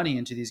lot of money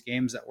into these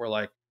games that were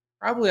like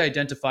probably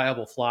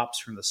identifiable flops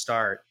from the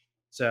start.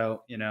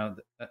 So,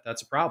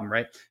 that's a problem,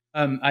 right?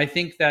 I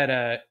think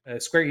that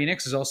Square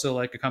Enix is also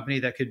like a company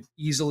that could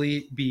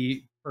easily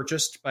be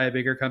purchased by a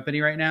bigger company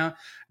right now.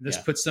 This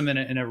puts them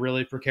in a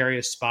really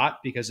precarious spot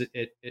because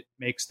it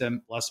makes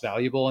them less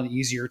valuable and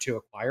easier to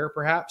acquire,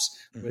 perhaps,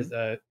 with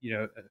a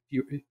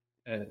few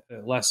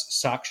less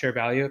stock share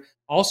value.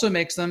 Also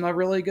makes them a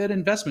really good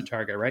investment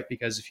target, right?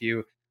 Because if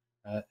you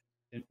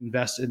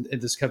invest in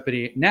this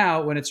company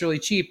now when it's really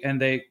cheap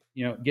and they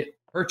get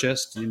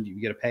purchased, and you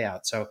get a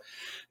payout. So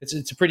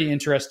it's a pretty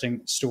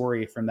interesting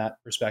story from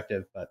that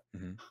perspective. But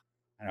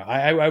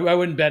I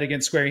wouldn't bet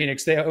against Square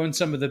Enix. They own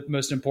some of the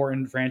most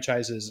important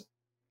franchises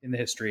in the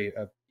history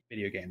of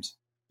video games.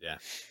 Yeah.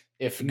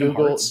 If Kingdom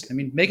Google, Hearts.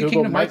 Make a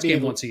Kingdom Hearts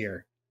game once a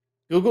year.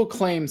 Google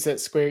claims that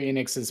Square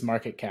Enix's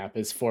market cap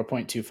is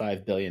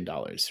 $4.25 billion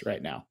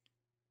right now.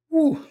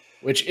 Ooh.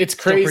 Which it's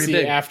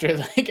crazy after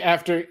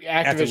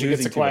Activision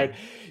gets acquired.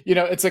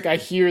 It's like I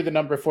hear the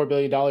number $4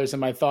 billion and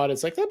my thought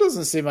is like, that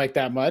doesn't seem like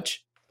that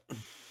much.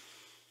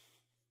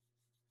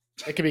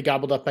 It could be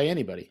gobbled up by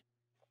anybody.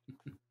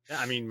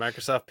 Yeah,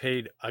 Microsoft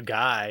paid a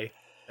guy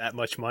that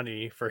much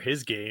money for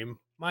his game,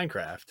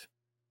 Minecraft.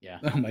 Yeah.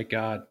 Oh my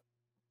God.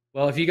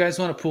 Well, if you guys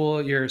want to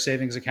pool your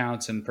savings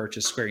accounts and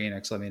purchase Square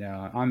Enix, let me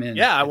know. I'm in.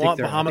 Yeah, I want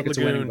Bahamut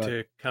Lagoon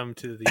to come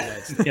to the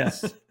United States.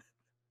 Yes.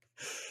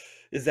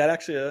 Is that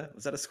actually a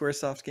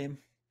Squaresoft game?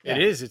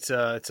 It is. It's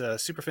a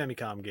Super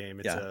Famicom game.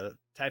 It's a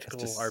tactical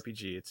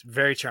RPG. It's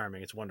very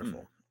charming. It's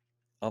wonderful.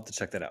 I'll have to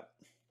check that out.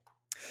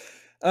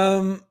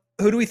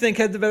 Who do we think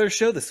had the better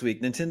show this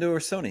week, Nintendo or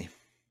Sony?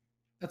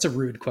 That's a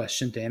rude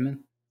question,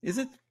 Damon. Is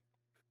it?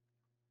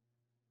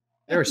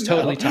 They were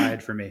totally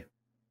tied for me.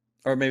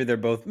 Or maybe they're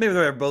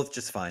both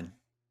just fine.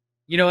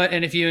 You know what?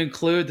 And if you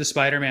include the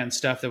Spider-Man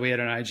stuff that we had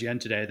on IGN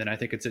today, then I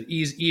think it's an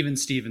even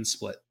Steven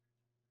split.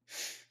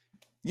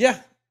 Yeah.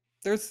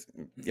 There's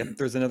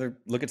another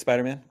look at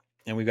Spider-Man,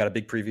 and we've got a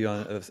big preview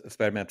of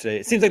Spider-Man today.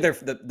 It seems like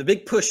the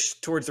big push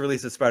towards the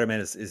release of Spider-Man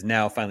is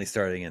now finally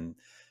starting, and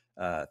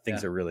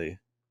things are really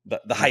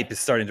the hype is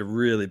starting to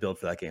really build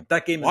for that game.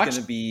 That game is going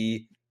to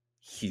be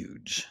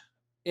huge.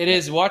 It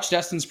is. Watch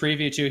Destin's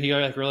preview too. He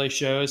like really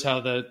shows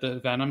how the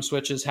Venom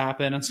switches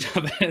happen and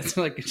stuff. It's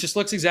like it just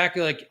looks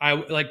exactly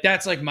like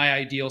that's like my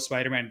ideal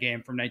Spider-Man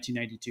game from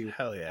 1992.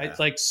 Hell yeah! It's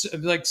like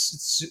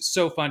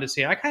so fun to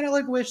see. I kind of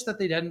like wish that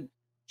they didn't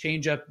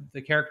change up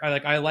the character.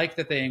 I like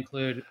that they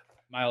include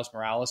Miles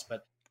Morales,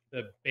 but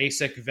the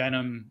basic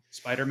Venom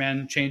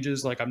Spider-Man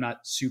changes, like I'm not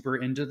super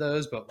into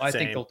those, but I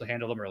think they'll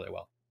handle them really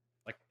well.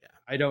 Like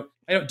I don't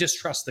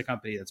distrust the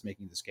company that's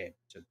making this game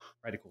to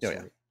write a cool story.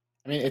 Yeah.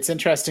 I mean, it's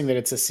interesting that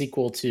it's a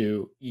sequel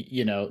to,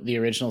 the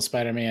original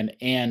Spider-Man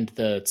and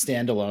the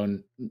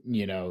standalone,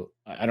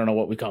 I don't know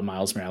what we call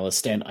Miles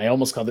Morales. I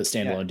almost called it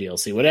standalone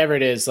DLC, whatever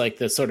it is, like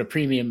the sort of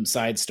premium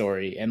side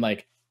story, and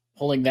like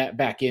pulling that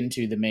back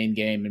into the main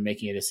game and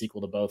making it a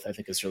sequel to both, I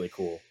think is really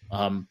cool.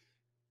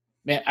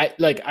 Man,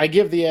 I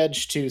give the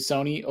edge to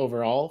Sony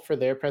overall for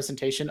their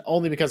presentation,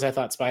 only because I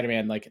thought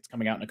Spider-Man, like, it's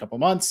coming out in a couple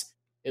months.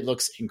 It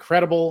looks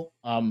incredible.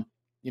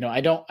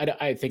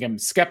 I think I'm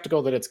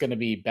skeptical that it's going to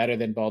be better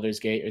than Baldur's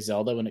Gate or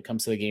Zelda when it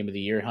comes to the Game of the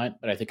Year hunt,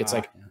 but I think it's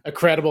a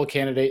credible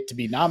candidate to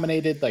be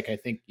nominated. Like, I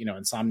think,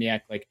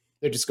 Insomniac, like,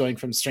 they're just going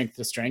from strength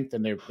to strength,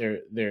 and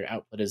their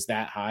output is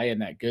that high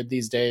and that good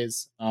these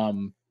days.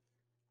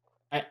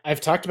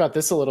 I've talked about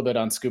this a little bit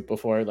on Scoop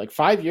before. Like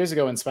 5 years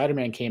ago when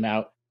Spider-Man came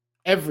out,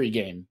 every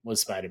game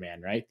was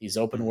Spider-Man, right? These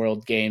open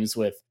world games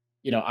with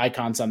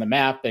icons on the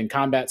map and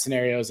combat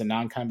scenarios and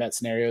non-combat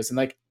scenarios. And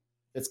like,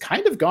 it's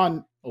kind of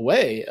gone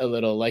away a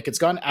little. Like, it's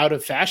gone out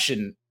of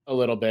fashion a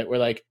little bit, where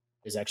like,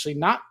 there's actually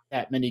not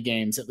that many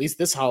games, at least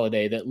this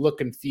holiday, that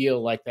look and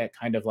feel like that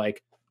kind of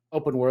like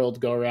open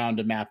world, go around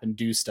a map and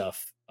do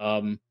stuff.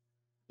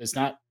 It's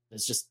not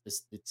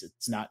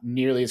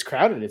nearly as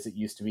crowded as it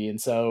used to be.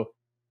 And so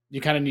you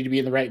kind of need to be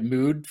in the right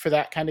mood for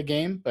that kind of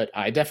game. But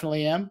I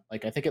definitely am.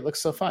 Like, I think it looks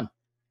so fun.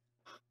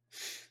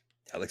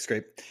 That looks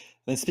great.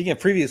 And speaking of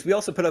previews, we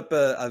also put up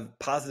a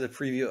positive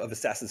preview of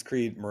Assassin's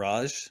Creed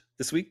Mirage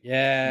this week.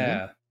 Yeah.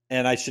 Mm-hmm.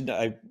 And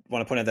I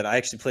want to point out that I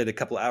actually played a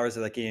couple hours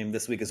of that game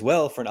this week as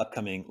well for an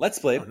upcoming Let's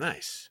Play. Oh,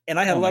 nice. And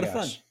I had a lot of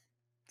fun.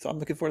 So I'm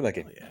looking forward to that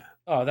game. Oh, yeah.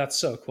 Oh, that's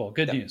so cool.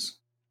 Good news.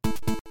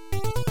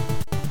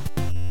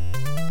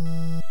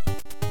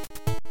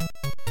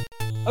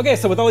 Okay,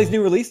 so with all these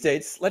new release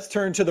dates, let's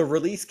turn to the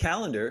release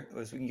calendar.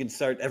 So we can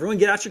start. Everyone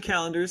get out your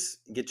calendars,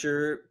 get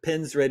your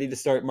pens ready to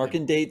start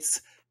marking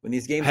dates when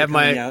these games are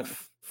coming out.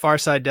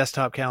 Farside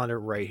desktop calendar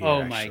right here.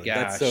 Oh my gosh,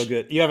 that's so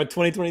good! You have a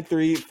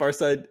 2023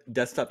 Farside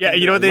desktop. Yeah, calendar.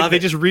 you know what?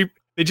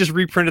 They just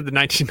reprinted the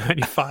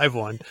 1995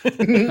 one.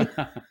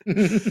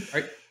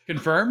 Right,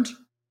 confirmed.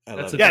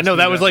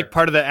 That was like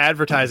part of the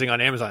advertising on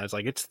Amazon. It's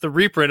like it's the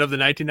reprint of the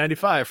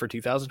 1995 for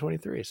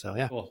 2023. So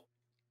yeah, cool.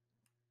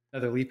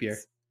 Another leap year.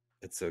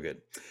 It's so good.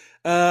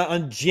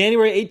 On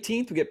January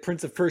 18th, we get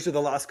Prince of Persia: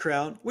 The Lost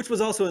Crown, which was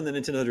also in the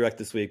Nintendo Direct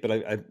this week, but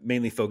I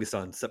mainly focused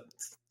on stuff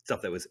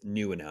that was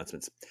new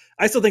announcements.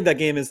 I still think that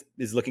game is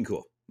looking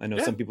cool. I know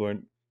some people are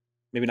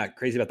maybe not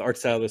crazy about the art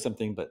style or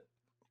something, but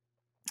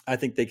I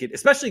think they could,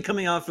 especially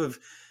coming off of,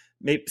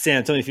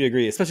 Sam, tell me if you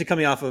agree, especially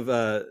coming off of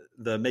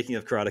the making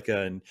of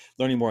Karateka and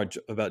learning more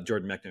about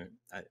Jordan Mechner.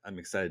 I'm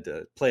excited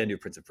to play a new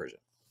Prince of Persia.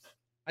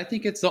 I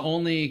think it's the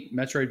only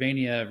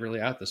Metroidvania really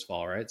out this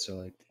fall, right? So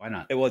like, why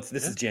not?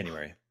 This is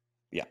January.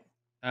 Yeah.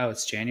 Oh,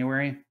 it's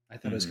January? I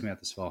thought it was coming out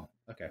this fall.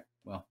 Okay,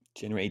 well.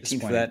 January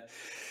 18th for that.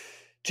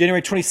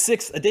 January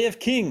 26th, A Day of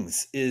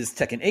Kings is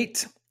Tekken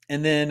 8.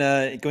 And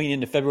then going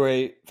into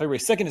February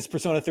 2nd is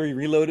Persona 3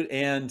 Reloaded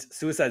and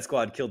Suicide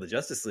Squad Kill the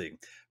Justice League.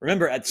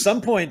 Remember, at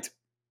some point,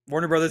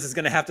 Warner Brothers is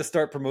going to have to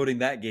start promoting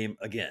that game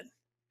again.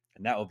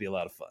 And that will be a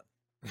lot of fun.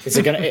 Is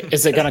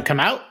it gonna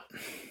come out?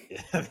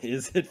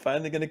 Is it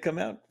finally going to come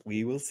out?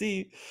 We will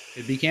see.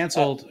 It'd be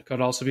canceled. Could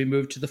also be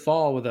moved to the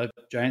fall with a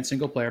giant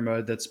single player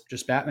mode that's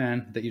just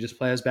Batman, that you just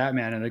play as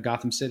Batman in a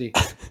Gotham City.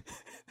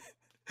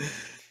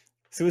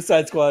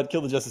 Suicide Squad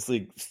Kill the Justice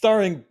League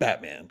starring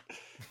Batman.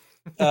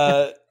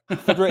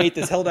 February 8th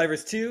is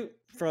Helldivers 2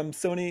 from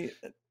Sony.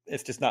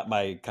 It's just not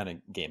my kind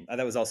of game.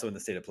 That was also in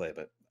the State of Play,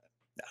 but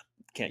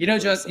can't.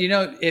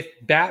 If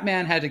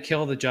Batman had to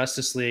kill the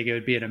Justice League, it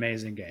would be an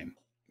amazing game.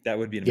 That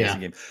would be an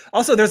amazing game.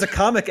 Also, there's a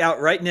comic out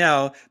right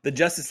now, the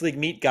Justice League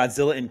meet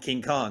Godzilla and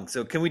King Kong.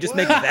 So can we just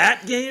make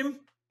that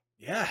game?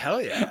 Yeah,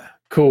 hell yeah.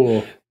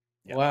 Cool.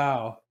 Yeah.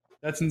 Wow.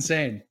 That's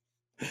insane.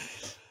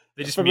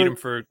 They just meet him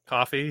for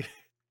coffee.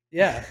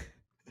 Yeah.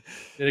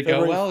 Did it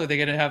go well? Are they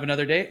going to have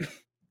another date?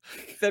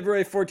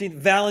 February 14th,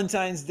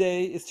 Valentine's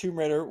Day is Tomb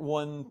Raider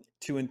 1,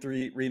 2, and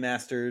 3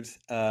 remastered.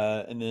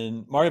 And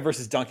then Mario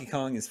vs. Donkey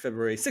Kong is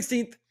February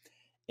 16th.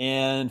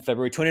 And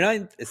February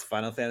 29th is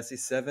Final Fantasy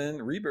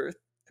VII Rebirth.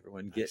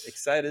 Everyone get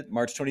excited.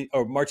 March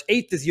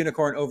 8th is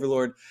Unicorn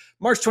Overlord.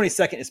 March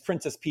 22nd is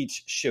Princess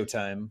Peach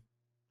Showtime.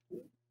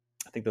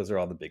 I think those are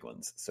all the big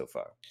ones so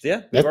far. So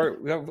yeah,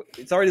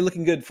 it's already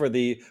looking good for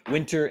the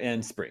winter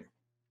and spring.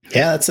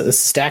 Yeah, that's a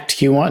stacked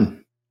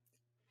Q1.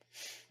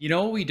 You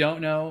know what we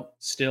don't know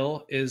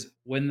still is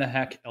when the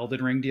heck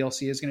Elden Ring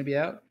DLC is going to be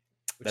out,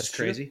 which is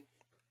crazy. True.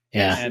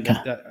 Yeah. And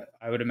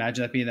I would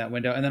imagine that being that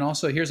window. And then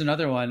also, here's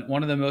another one.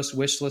 One of the most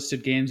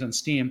wish-listed games on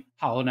Steam,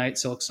 Hollow Knight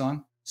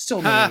Silksong.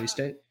 Still no release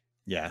date.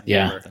 Yeah.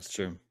 That's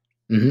true.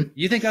 Mm-hmm.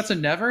 You think that's a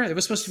never? It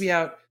was supposed to be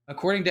out,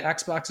 according to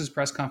Xbox's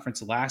press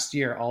conference last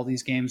year, all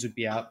these games would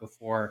be out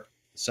before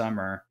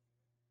summer.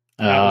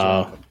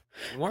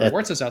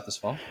 Reports is out this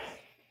fall.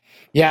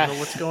 Yeah. I don't know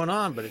what's going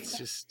on, but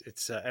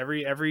it's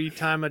every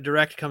time a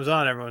direct comes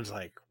on, everyone's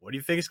like, what do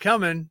you think is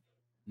coming?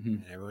 Mm-hmm.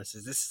 And everyone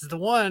says, this is the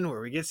one where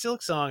we get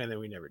Silksong, and then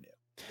we never do.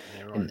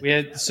 We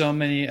had so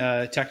many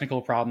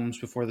technical problems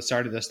before the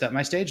start of this that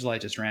my stage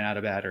light just ran out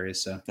of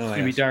batteries. So it's going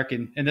to be dark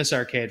in this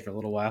arcade for a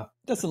little while.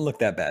 Doesn't look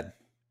that bad.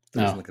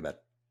 Doesn't look that bad.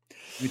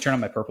 Let me turn on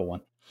my purple one.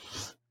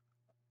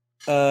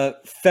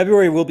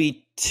 February will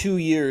be 2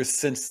 years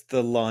since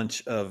the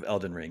launch of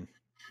Elden Ring.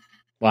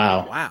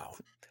 Wow.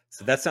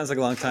 So that sounds like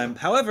a long time.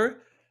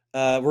 However,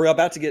 we're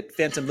about to get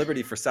Phantom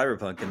Liberty for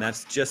Cyberpunk, and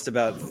that's just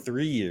about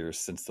 3 years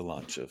since the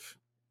launch of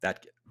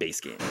that base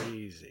game.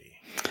 Easy.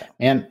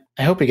 And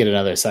I hope we get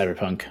another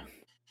Cyberpunk.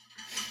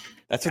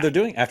 That's what they're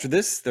doing. After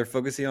this, they're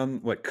focusing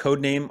on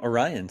Codename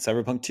Orion,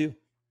 Cyberpunk 2.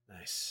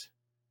 Nice.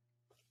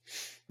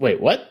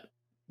 Wait, what?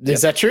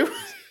 Is that true?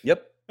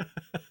 Yep.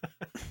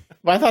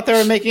 Well, I thought they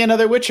were making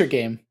another Witcher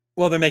game.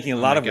 Well, they're making a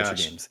lot of Witcher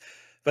games,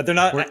 but they're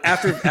not.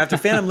 After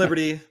Phantom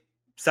Liberty,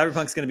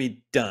 Cyberpunk's going to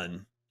be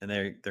done, and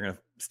they're going to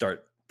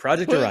start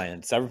Project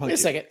Orion, Cyberpunk. Wait a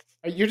second.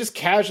 You're just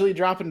casually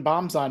dropping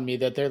bombs on me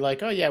that they're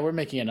like, oh yeah, we're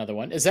making another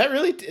one. Is that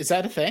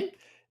a thing?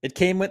 It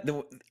came with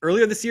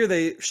earlier this year.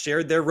 They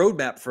shared their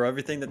roadmap for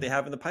everything that they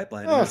have in the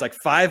pipeline. And there's like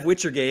 5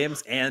 Witcher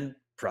games and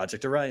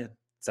Project Orion.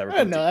 Cyberpunk. I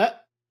didn't know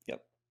that.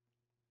 Yep.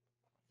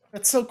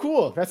 That's so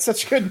cool. That's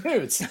such good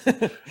news.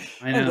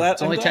 I know.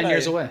 It's only 10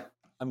 years away.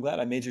 I'm glad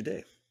I made your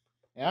day.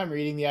 Yeah, I'm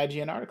reading the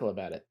IGN article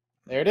about it.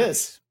 There it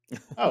is.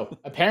 Oh,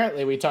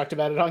 apparently we talked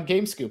about it on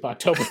GameScoop,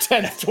 October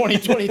 10th,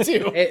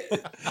 2022.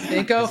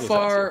 Think how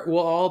far we'll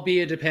all be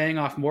into paying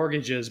off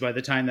mortgages by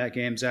the time that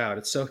game's out.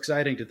 It's so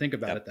exciting to think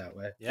about it that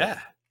way. Yeah.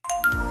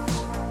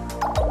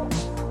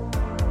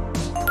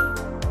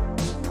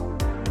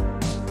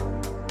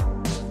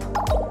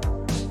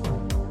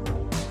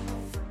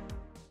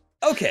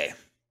 Okay.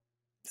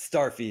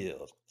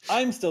 Starfield.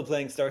 I'm still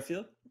playing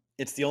Starfield.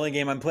 It's the only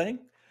game I'm playing.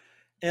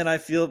 And I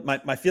feel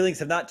my feelings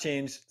have not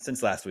changed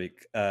since last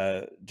week.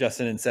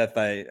 Justin and Seth,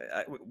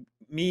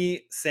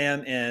 me,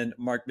 Sam, and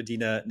Mark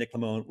Medina, Nick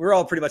Lamone, we're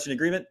all pretty much in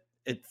agreement.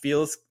 It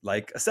feels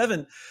like a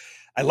 7.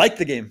 I like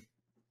the game.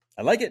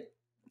 I like it.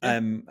 Yeah.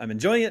 I'm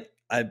enjoying it.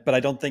 But I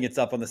don't think it's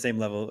up on the same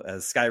level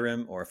as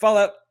Skyrim or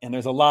Fallout. And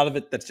there's a lot of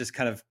it that's just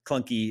kind of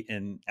clunky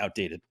and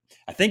outdated.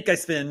 I think I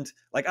spend,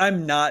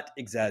 I'm not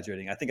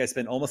exaggerating, I think I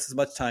spend almost as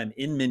much time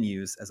in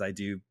menus as I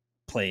do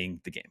playing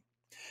the game.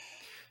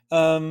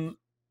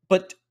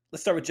 But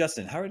let's start with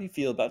Justin. How do you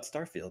feel about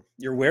Starfield?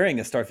 You're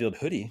wearing a Starfield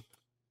hoodie.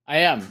 I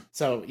am.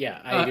 So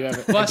yeah, I do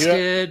have.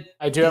 Busted.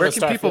 I do have Where a Starfield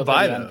can people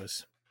buy hoodie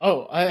those?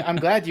 Oh, I'm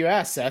glad you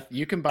asked, Seth.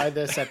 You can buy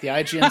this at the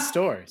IGN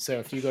store. So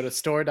if you go to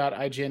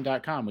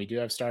store.ign.com, we do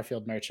have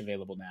Starfield merch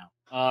available now.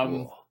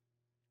 Cool.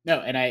 No,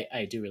 and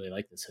I do really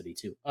like this hoodie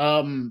too.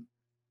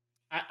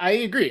 I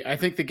agree. I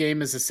think the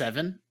game is a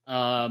 7.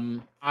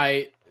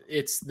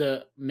 It's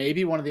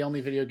maybe one of the only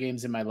video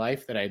games in my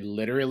life that I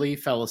literally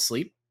fell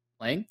asleep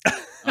playing.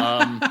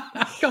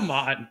 Come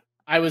on.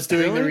 I was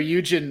doing the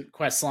Ryujin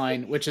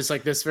questline, which is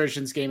like this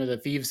version's game of the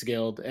Thieves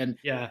Guild, and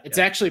it's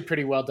actually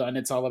pretty well done.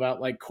 It's all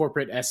about like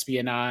corporate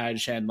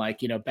espionage and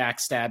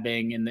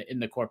backstabbing in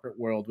the corporate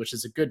world, which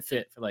is a good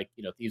fit for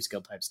Thieves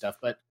Guild type stuff.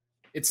 But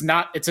it's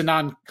a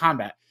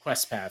non-combat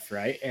quest path,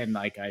 right? And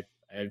I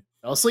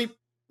fell asleep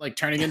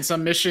turning in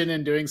some mission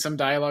and doing some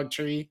dialogue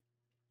tree.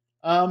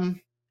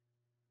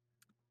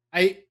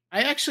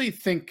 I actually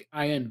think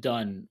I am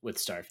done with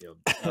Starfield.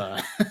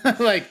 But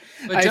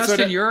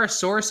Justin, you're a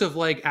source of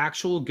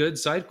actual good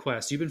side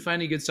quests. You've been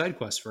finding good side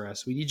quests for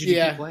us. We need you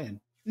to keep playing.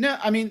 No,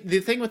 I mean the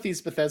thing with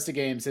these Bethesda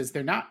games is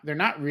they're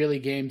not really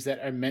games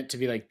that are meant to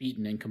be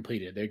beaten and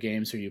completed. They're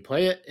games where you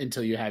play it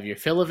until you have your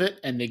fill of it,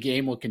 and the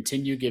game will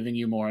continue giving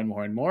you more and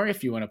more and more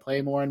if you want to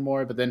play more and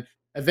more. But then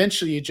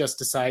eventually you just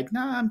decide,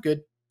 nah, I'm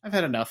good. I've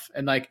had enough.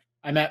 And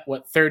I'm at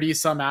 30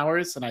 some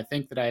hours, and I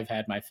think that I've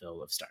had my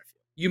fill of Starfield.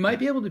 You might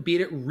be able to beat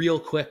it real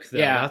quick, though.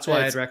 Yeah, that's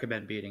why I'd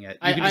recommend beating it.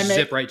 You can just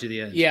zip right to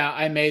the end. Yeah,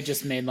 I may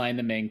just mainline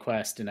the main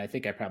quest, and I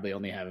think I probably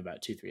only have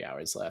about 2-3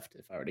 hours left,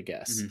 if I were to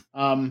guess.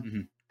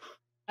 Mm-hmm.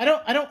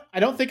 I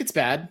don't think it's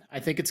bad. I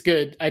think it's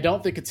good. I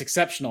don't think it's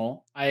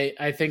exceptional.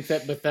 I think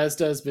that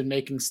Bethesda has been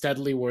making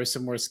steadily worse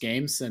and worse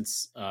games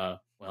since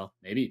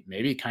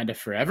maybe kind of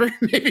forever.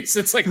 Maybe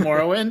since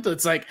Morrowind.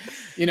 It's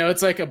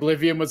it's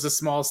Oblivion was a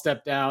small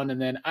step down,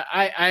 and then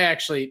I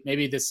actually,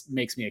 maybe this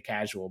makes me a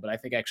casual, but I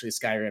think actually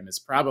Skyrim is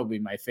probably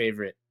my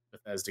favorite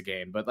Bethesda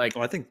game. But I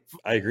think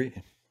I agree.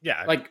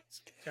 Yeah,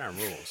 Skyrim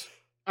rules.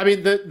 I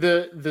mean,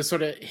 the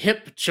sort of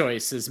hip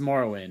choice is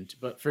Morrowind,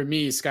 but for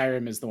me,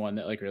 Skyrim is the one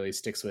that really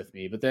sticks with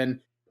me. But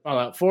then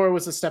Fallout 4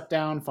 was a step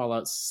down.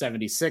 Fallout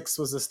 76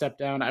 was a step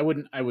down. I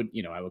would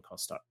call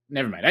Star.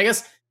 Never mind. I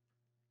guess.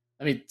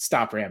 Let me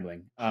stop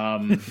rambling.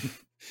 To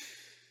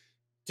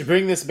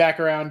bring this back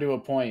around to a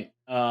point,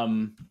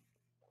 the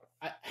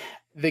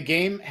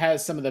game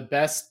has some of the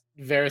best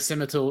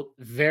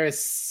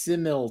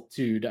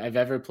verisimilitude I've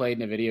ever played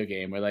in a video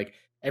game, where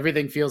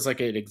everything feels like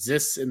it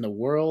exists in the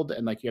world,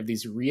 and you have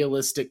these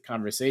realistic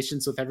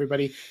conversations with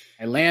everybody.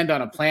 I land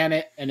on a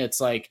planet, and it's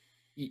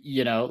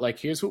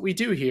here's what we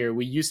do here.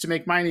 We used to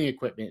make mining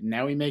equipment, and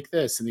now we make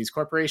this, and these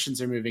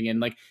corporations are moving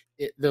in.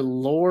 The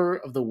lore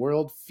of the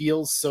world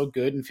feels so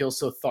good and feels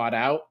so thought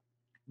out,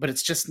 but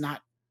it's just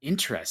not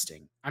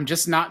interesting. I'm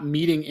just not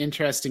meeting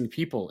interesting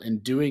people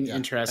and doing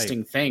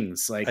interesting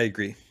things. I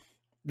agree.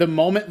 The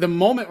moment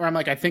where I'm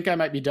I think I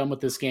might be done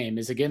with this game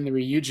is, again, the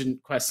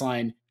Ryujin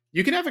questline.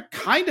 You can have a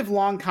kind of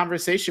long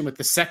conversation with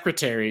the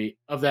secretary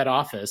of that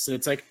office, and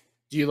it's do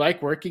you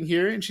like working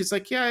here? And she's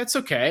yeah, it's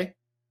okay.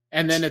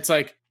 And then it's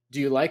do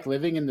you like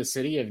living in the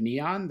city of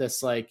Neon? This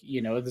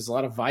there's a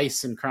lot of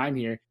vice and crime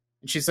here.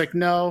 And she's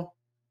no.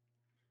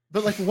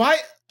 But why?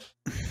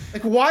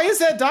 Why is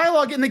that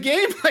dialogue in the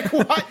game?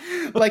 Why?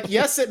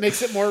 Yes, it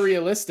makes it more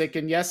realistic.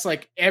 And yes,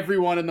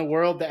 everyone in the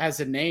world that has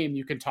a name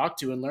you can talk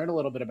to and learn a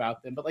little bit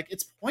about them. But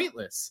it's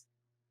pointless.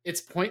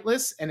 It's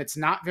pointless, and it's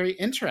not very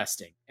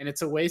interesting. And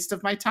it's a waste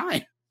of my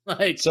time.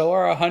 So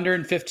are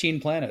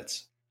 115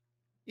 planets.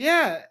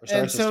 Yeah,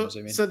 and so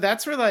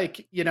that's where I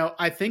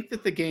think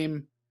that the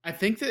game, I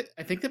think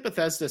that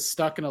Bethesda's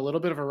stuck in a little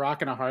bit of a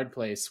rock and a hard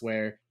place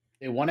where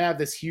They want to have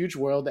this huge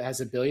world that has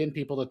 1 billion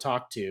people to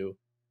talk to,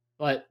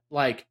 but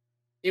like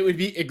it would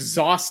be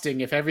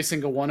exhausting if every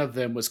single one of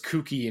them was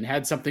kooky and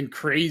had something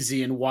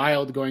crazy and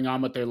wild going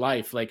on with their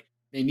life. Like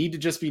they need to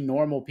just be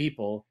normal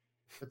people.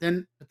 But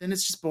then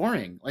it's just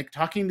boring. Like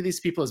talking to these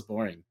people is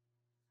boring.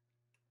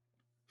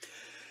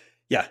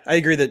 Yeah, I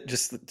agree that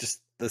just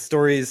the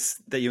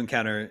stories that you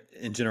encounter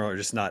in general are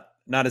just not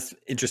as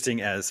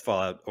interesting as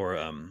Fallout or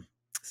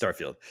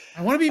Starfield.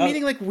 I want to be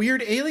meeting like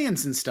weird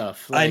aliens and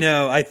stuff. Like, I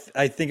know. I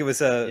think it was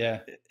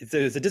a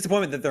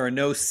disappointment that there are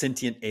no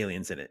sentient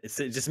aliens in it.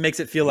 It just makes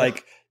it feel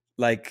like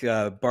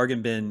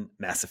bargain bin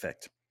Mass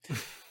Effect.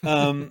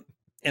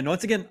 And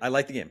once again, I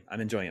like the game. I'm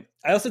enjoying it.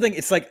 I also think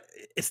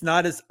it's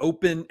not as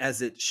open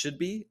as it should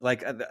be.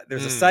 Like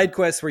there's a side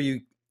quest where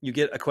you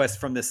get a quest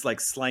from this like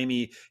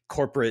slimy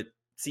corporate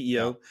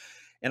CEO.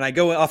 And I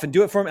go off and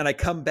do it for him, and I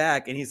come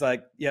back, and he's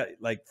like, "Yeah,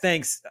 like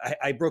thanks.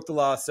 I broke the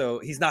law, so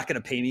he's not going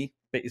to pay me.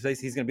 But he's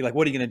going to be like,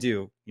 what are you going to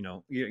do? You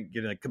know, you're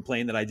going to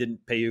complain that I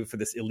didn't pay you for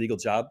this illegal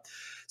job."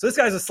 So this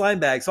guy's a slime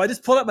bag. So I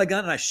just pulled out my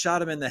gun and I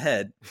shot him in the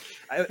head.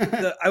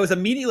 I was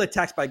immediately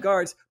attacked by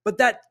guards, but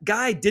that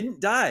guy didn't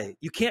die.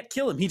 You can't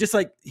kill him. He just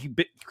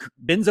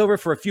bends over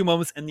for a few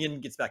moments and then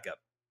gets back up,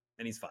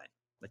 and he's fine.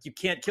 Like you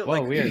can't kill.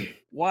 Whoa, weird.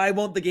 Why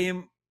won't the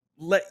game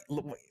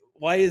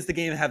Why is the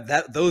game have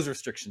those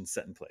restrictions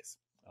set in place?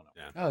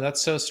 Oh,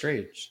 that's so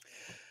strange.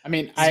 I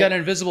mean, he's got an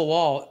invisible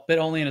wall, but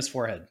only in his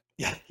forehead.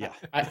 Yeah.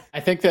 I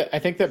think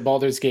that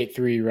Baldur's Gate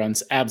 3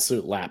 runs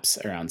absolute laps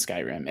around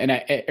Skyrim and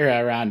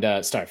around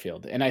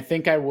Starfield, and I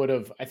think I would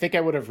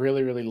have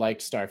really, really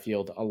liked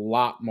Starfield a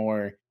lot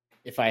more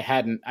if I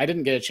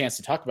didn't get a chance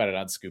to talk about it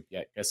on Scoop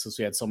yet, because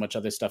we had so much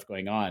other stuff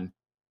going on.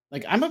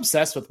 Like I'm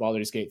obsessed with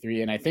Baldur's Gate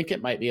 3, and I think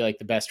it might be like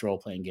the best role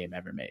playing game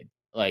ever made.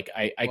 Like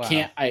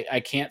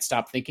I can't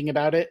stop thinking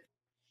about it,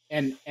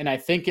 and I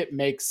think it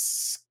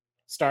makes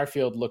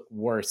Starfield look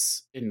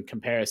worse in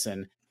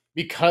comparison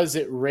because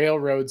it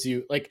railroads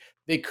you. Like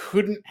they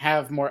couldn't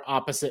have more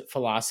opposite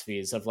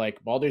philosophies of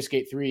like Baldur's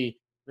Gate 3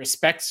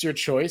 respects your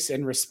choice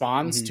and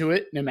responds to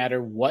it no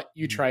matter what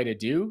you try to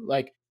do.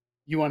 Like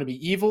you want to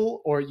be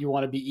evil, or you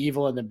want to be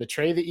evil and then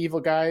betray the evil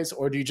guys,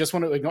 or do you just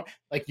want to ignore?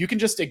 Like you can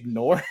just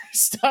ignore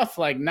stuff.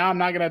 Like no, I'm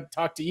not going to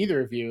talk to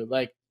either of you.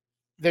 Like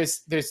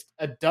there's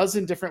a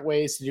dozen different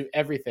ways to do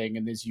everything,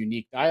 and there's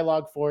unique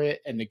dialogue for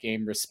it, and the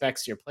game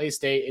respects your play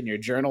state and your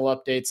journal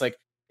updates. Like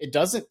it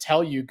doesn't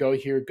tell you go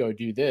here, go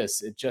do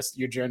this. It just,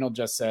 your journal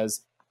just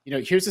says, you know,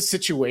 here's a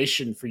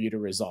situation for you to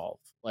resolve.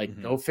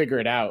 Like go figure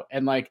it out.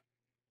 And like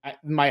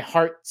my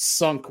heart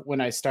sunk when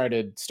I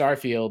started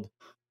Starfield,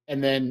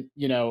 and then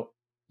you know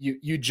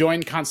you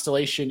join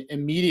Constellation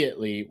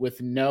immediately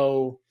with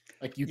no,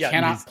 like you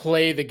cannot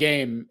play the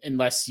game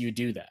unless you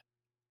do that.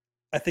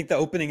 I think the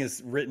opening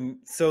is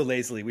written so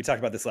lazily. We talked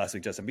about this last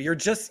week, Justin, but you're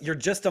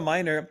just a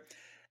miner.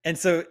 And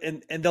so,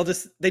 and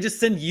they just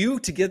send you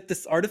to get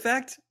this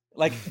artifact.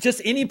 Like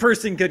just any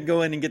person could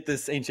go in and get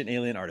this ancient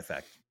alien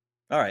artifact.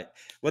 All right.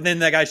 Well, then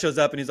that guy shows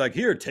up and he's like,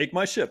 here, take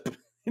my ship.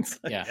 It's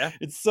like,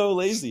 it's so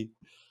lazy.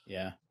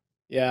 Yeah.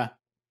 Yeah.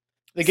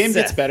 The game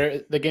gets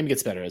better. The game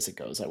gets better as it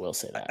goes. I will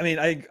say that. I mean,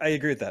 I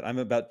agree with that. I'm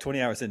about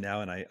 20 hours in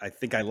now, and I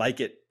think I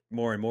like it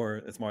more and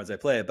more as I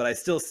play it, but I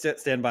still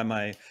stand by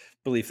my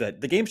belief that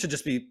the game should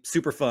just be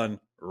super fun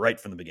right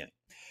from the beginning.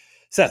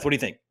 Seth, what do you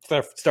think?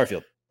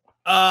 Starfield.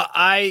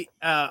 I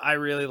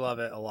really love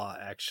it a lot,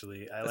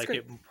 actually. I like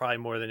it probably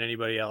more than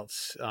anybody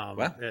else.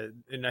 Wow.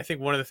 And I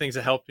think one of the things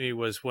that helped me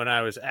was when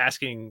I was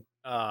asking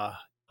on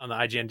the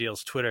IGN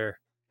Deals Twitter,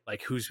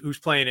 like who's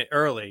playing it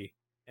early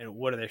and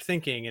what are they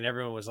thinking, and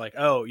everyone was like,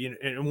 oh, you know,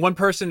 and one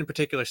person in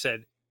particular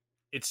said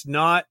it's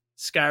not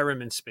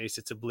Skyrim in space,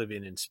 it's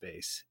Oblivion in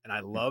space. And I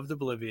loved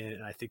Oblivion,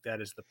 and I think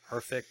that is the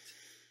perfect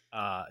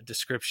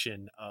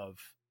description of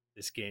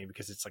this game,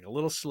 because it's like a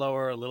little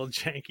slower, a little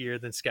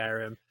jankier than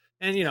Skyrim,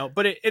 and you know,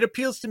 but it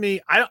appeals to me.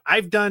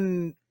 I've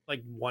done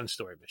like one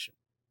story mission,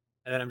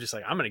 and then I'm just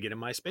like, I'm gonna get in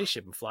my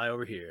spaceship and fly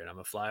over here, and I'm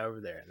gonna fly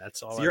over there, and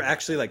that's all. So you're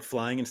actually like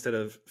flying instead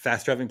of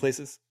fast traveling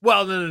places?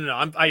 Well,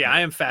 no.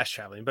 I am fast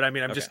traveling, but I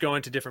mean, I'm just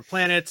going to different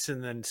planets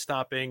and then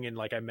stopping, and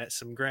like I met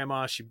some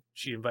grandma.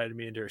 She invited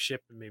me into her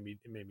ship and made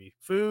me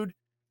food,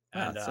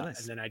 and so nice.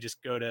 And then I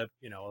just go to,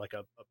 you know, like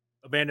a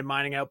abandoned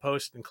mining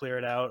outpost and clear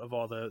it out of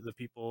all the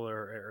people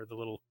or the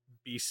little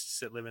beasts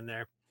that live in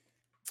there.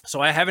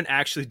 So I haven't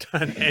actually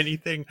done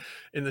anything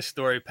in the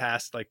story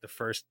past like the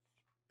first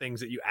things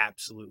that you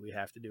absolutely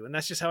have to do. And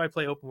that's just how I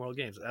play open world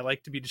games. I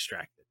like to be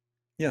distracted.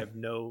 I have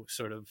no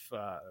sort of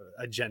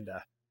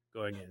agenda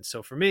going in.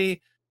 So for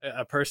me,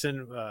 a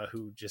person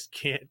who just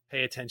can't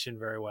pay attention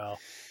very well,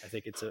 I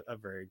think it's a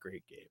very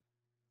great game.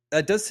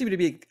 That does seem to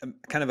be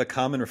kind of a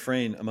common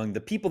refrain among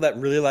the people that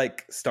really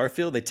like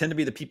Starfield. They tend to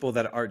be the people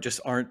that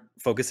aren't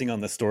focusing on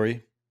the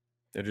story.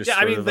 They're just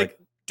like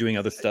doing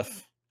other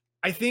stuff.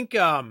 I think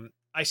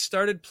I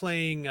started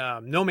playing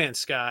No Man's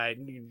Sky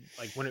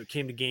like when it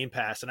came to Game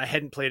Pass, and I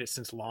hadn't played it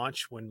since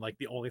launch, when like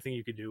the only thing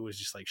you could do was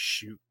just like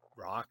shoot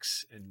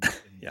rocks and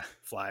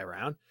fly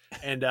around.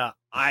 And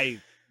I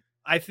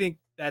I think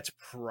that's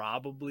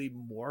probably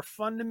more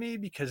fun to me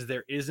because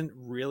there isn't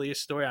really a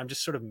story. I'm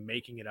just sort of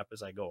making it up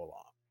as I go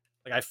along.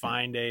 Like I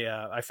found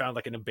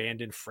like an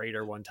abandoned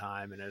freighter one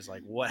time, and I was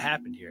like, what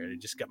happened here? And it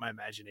just got my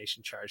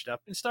imagination charged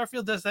up. And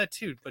Starfield does that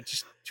too, but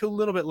just to a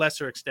little bit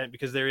lesser extent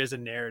because there is a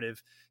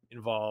narrative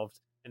involved,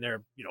 and there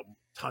are,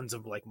 tons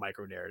of like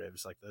micro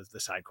narratives, like the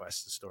side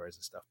quests, the stories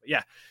and stuff. But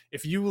yeah,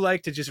 if you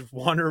like to just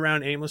wander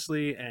around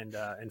aimlessly and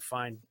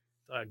find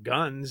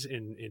guns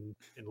in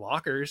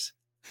lockers,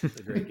 it's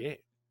a great game.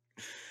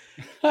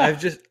 I've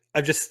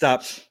just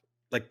stopped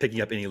like picking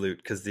up any loot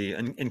because the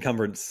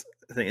encumbrance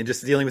thing and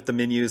just dealing with the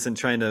menus and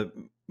trying to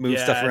move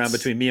stuff around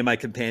between me and my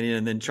companion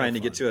and then trying to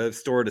get to a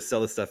store to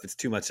sell the stuff. It's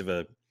too much of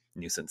a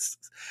nuisance.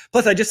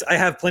 Plus I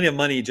have plenty of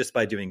money just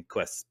by doing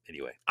quests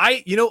anyway.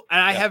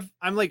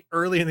 I'm like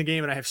early in the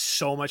game and I have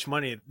so much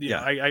money.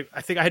 I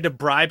think I had to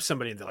bribe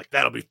somebody and they're like,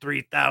 that'll be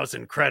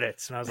 3,000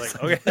 credits. And I was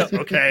like,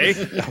 okay,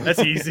 that's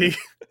easy.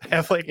 I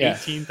have like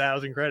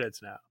 18,000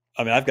 credits now.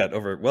 I mean, I've got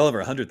well over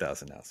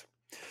 100,000 now.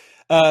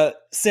 So.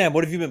 Sam,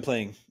 what have you been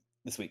playing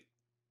this week?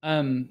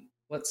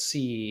 Let's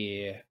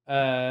see.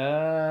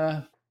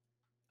 I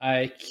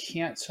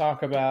can't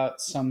talk about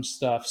some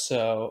stuff,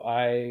 so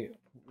I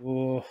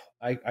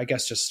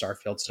guess just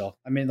Starfield still.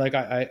 I mean, like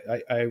I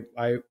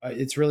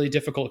it's really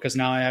difficult because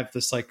now I have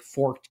this like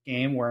forked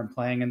game where I'm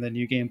playing in the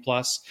New Game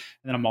Plus,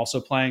 and then I'm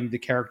also playing the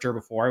character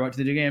before I went to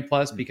the New Game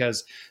Plus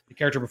because the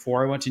character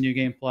before I went to New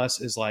Game Plus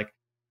is like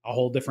a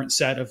whole different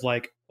set of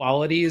like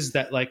qualities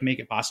that like make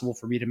it possible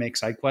for me to make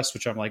side quests,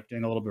 which I'm like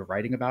doing a little bit of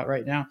writing about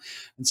right now.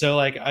 And so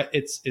like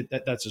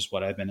that's just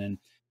what I've been in.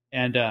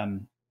 And I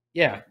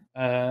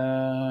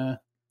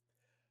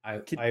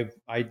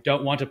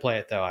don't want to play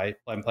it though.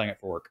 I'm playing it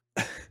for work.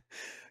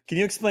 Can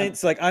you explain?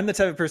 So like I'm the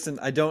type of person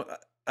I don't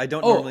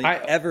normally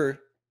ever.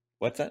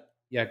 What's that?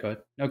 Yeah, go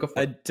ahead. No, go for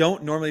it. I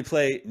don't normally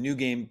play New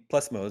Game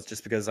Plus modes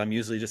just because I'm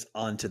usually just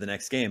on to the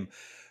next game.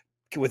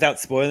 Without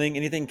spoiling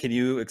anything, can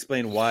you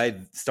explain why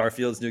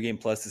Starfield's New Game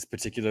Plus is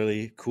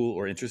particularly cool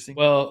or interesting?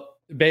 Well,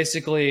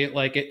 basically,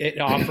 like it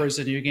offers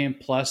a New Game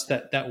Plus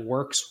that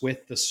works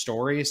with the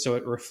story, so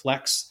it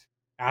reflects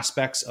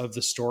aspects of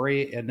the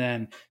story, and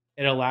then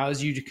it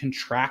allows you to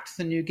contract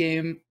the New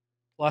Game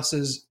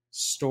Plus's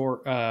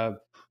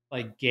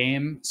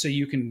game, so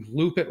you can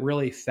loop it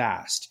really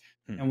fast.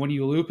 And when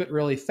you loop it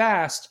really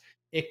fast,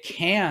 it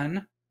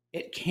can,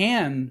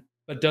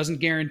 but doesn't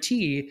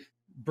guarantee,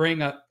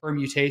 bring up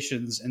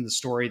permutations in the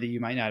story that you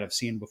might not have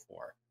seen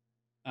before.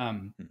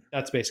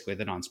 That's basically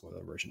the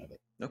non-spoiler version of it.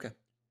 Okay.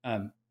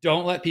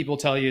 Don't let people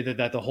tell you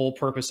that the whole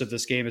purpose of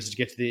this game is to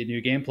get to the New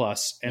Game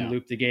Plus and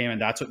loop the game,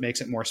 and that's what makes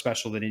it more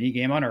special than any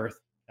game on Earth.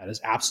 That is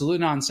absolute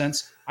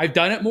nonsense. I've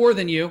done it more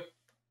than you.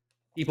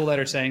 People that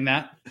are saying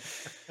that.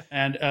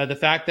 And the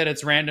fact that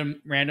it's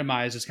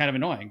randomized is kind of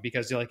annoying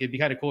because like it'd be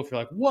kind of cool if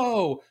you're like,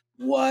 whoa,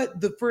 what?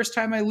 The first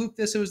time I looped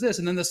this, it was this.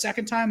 And then the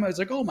second time I was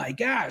like, oh my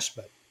gosh,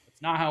 but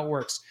not how it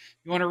works.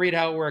 If you want to read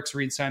how it works,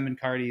 read Simon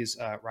Cardy's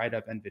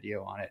write-up and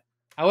video on it.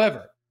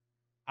 However,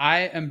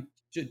 I am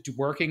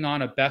working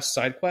on a best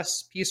side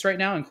quest piece right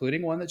now,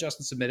 including one that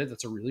Justin submitted.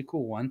 That's a really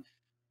cool one.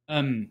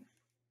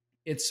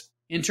 It's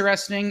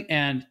interesting,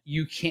 and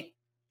you can't.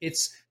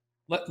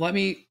 Let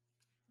me.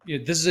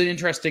 This is an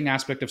interesting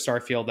aspect of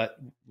Starfield that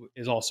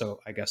is also,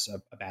 I guess,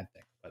 a bad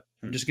thing. But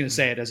I'm just going to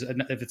say it as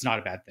if it's not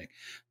a bad thing.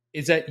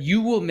 Is that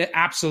you will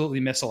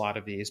absolutely miss a lot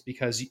of these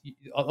because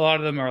a lot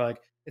of them are like.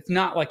 It's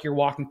not like you're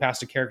walking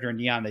past a character in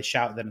neon, they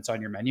shout, then it's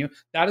on your menu.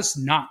 That is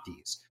not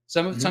these.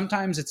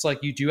 Sometimes it's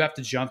like you do have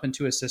to jump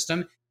into a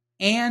system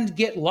and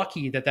get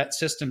lucky that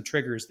system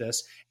triggers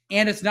this.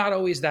 And it's not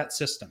always that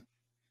system.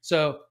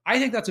 So I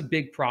think that's a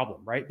big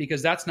problem, right?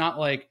 Because that's not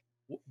like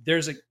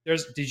did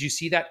you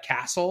see that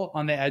castle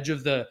on the edge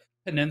of the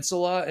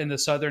peninsula in the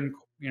southern,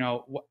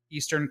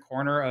 eastern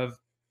corner of,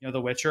 The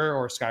Witcher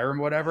or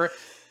Skyrim, whatever.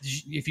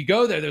 If you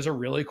go there, there's a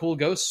really cool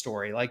ghost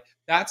story. Like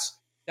that's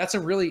a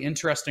really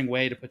interesting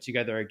way to put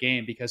together a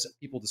game because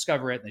people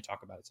discover it and they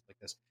talk about it, stuff like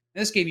this.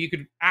 In this game, you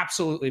could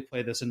absolutely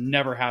play this and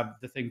never have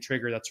the thing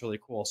trigger. That's really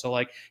cool. So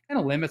like kind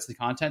of limits the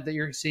content that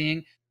you're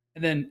seeing.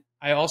 And then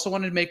I also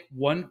wanted to make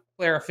one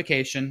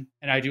clarification,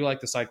 and I do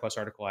like the side quest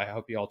article. I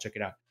hope you all check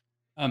it out.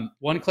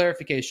 One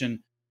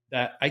clarification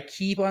that I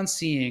keep on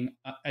seeing,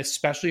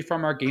 especially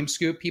from our Game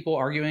Scoop people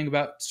arguing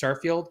about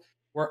Starfield,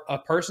 where a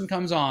person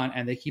comes on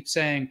and they keep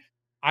saying,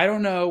 I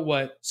don't know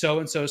what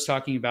so-and-so is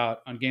talking about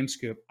on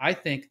GameScoop. I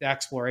think the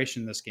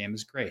exploration in this game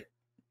is great.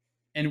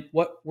 And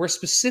what we're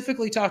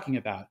specifically talking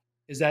about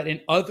is that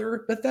in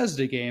other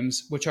Bethesda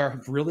games, which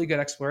are really good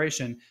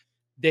exploration,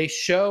 they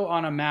show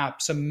on a map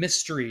some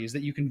mysteries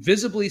that you can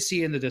visibly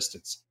see in the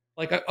distance,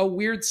 like a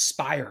weird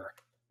spire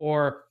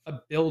or a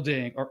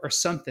building or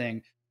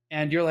something.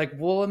 And you're like,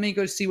 well, let me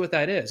go see what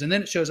that is. And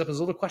then it shows up as a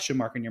little question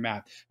mark in your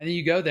map. And then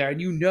you go there and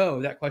you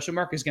know that question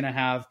mark is going to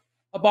have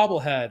a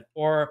bobblehead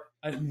or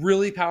a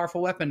really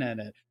powerful weapon in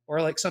it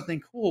or like something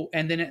cool.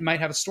 And then it might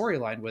have a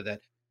storyline with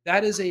it.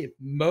 That is a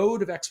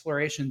mode of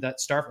exploration that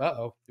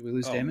did we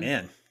lose Damon? Oh,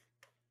 man.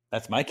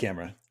 That's my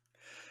camera.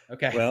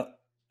 Okay. Well,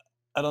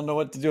 I don't know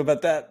what to do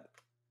about that.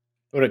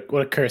 What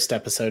a cursed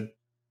episode.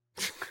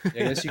 I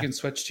guess you can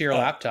switch to your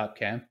laptop,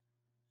 Cam.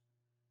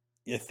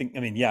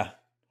 Yeah,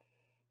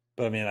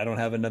 but I don't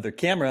have another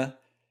camera.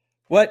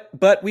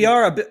 But we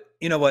are a bit.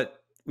 You know what?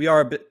 We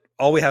are a bit.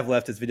 All we have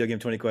left is video game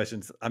 20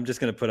 questions. I'm just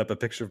going to put up a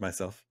picture of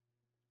myself.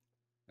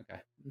 Okay.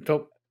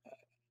 Cool.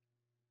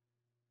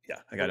 Yeah,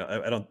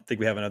 I don't think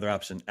we have another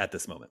option at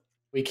this moment.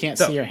 We can't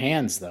see your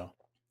hands though.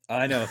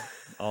 I know.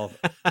 I'll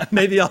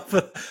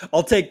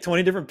take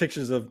 20 different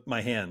pictures of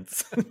my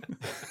hands.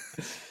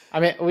 I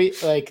mean,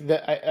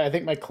 I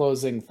think my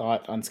closing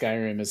thought on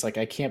Skyrim is like,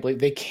 I can't believe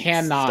they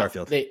cannot.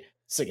 Starfield.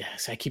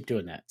 I keep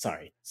doing that.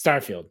 Sorry,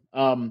 Starfield.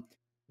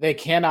 They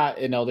cannot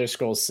in Elder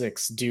Scrolls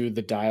 6 do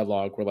the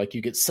dialogue where like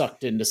you get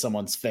sucked into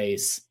someone's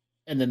face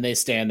and then they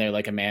stand there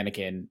like a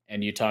mannequin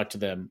and you talk to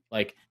them.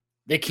 Like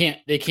they can't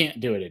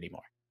do it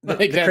anymore.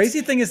 Like, the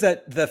crazy thing is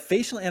that the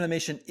facial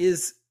animation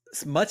is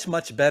much,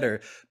 much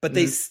better, but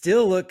they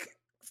still look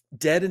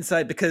dead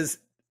inside because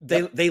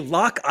they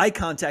lock eye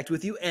contact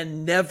with you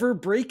and never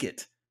break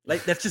it.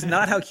 Like that's just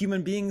not how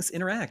human beings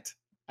interact.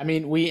 I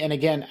mean,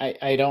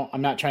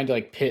 I'm not trying to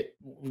like pit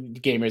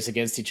gamers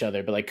against each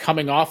other, but like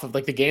coming off of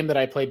like the game that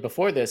I played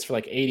before this for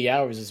like 80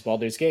 hours is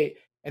Baldur's Gate.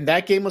 And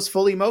that game was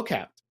fully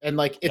mocapped. And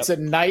like, it's a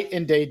night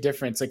and day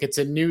difference. Like it's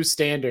a new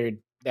standard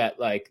that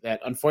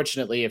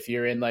unfortunately, if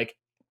you're in like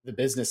the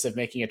business of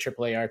making a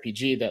AAA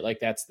RPG, that like,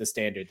 that's the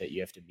standard that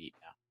you have to meet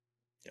now.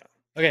 Yeah.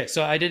 Okay.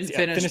 So I didn't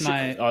finish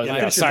my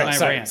rant.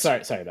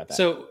 Sorry about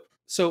that.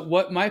 So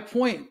what my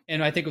point,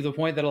 and I think the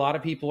point that a lot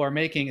of people are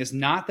making, is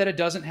not that it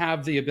doesn't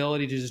have the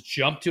ability to just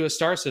jump to a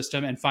star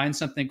system and find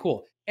something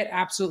cool. It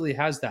absolutely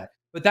has that.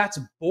 But that's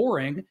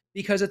boring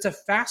because it's a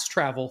fast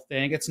travel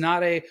thing. It's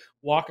not a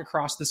walk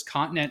across this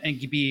continent and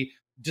be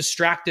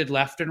distracted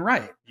left and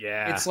right.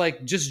 Yeah. It's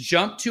like just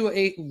jump to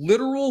a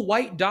literal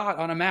white dot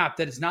on a map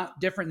that is not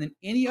different than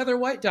any other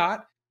white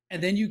dot.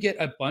 And then you get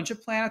a bunch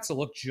of planets that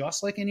look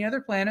just like any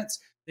other planets.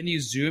 Then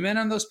you zoom in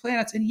on those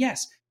planets. And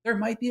yes, there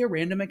might be a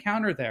random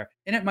encounter there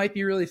and it might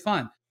be really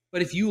fun.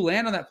 But if you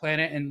land on that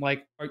planet and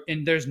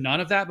there's none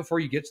of that before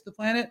you get to the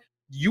planet,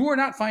 you are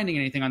not finding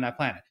anything on that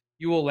planet.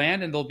 You will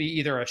land and there'll be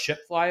either a ship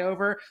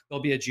flyover,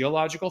 there'll be a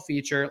geological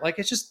feature. Like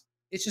it's just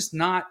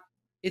not,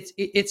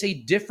 it's a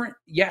different,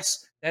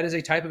 yes, that is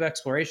a type of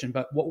exploration.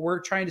 But what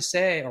we're trying to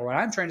say, or what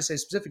I'm trying to say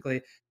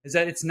specifically, is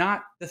that it's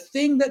not the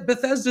thing that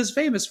Bethesda's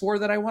famous for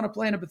that I want to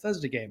play in a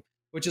Bethesda game,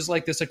 which is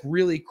like this like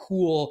really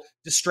cool,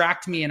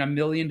 distract me in a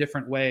million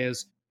different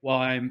ways while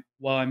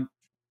I'm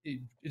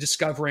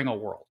discovering a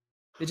world.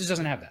 It just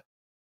doesn't have that.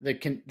 The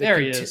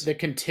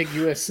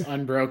contiguous,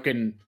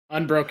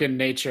 unbroken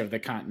nature of the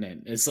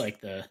continent is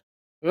like the.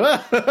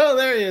 Oh,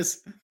 there he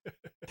is.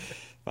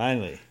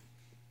 Finally.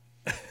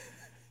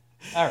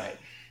 All right.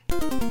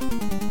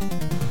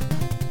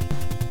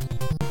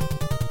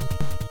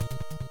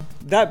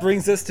 That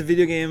brings us to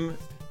video game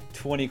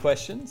 20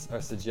 questions.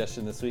 Our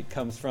suggestion this week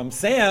comes from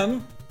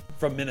Sam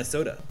from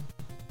Minnesota.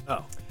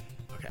 Oh.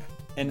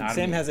 And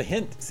Sam has a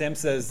hint. Sam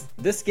says,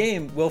 this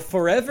game will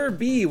forever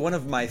be one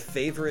of my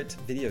favorite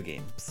video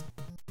games.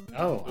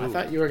 Oh, I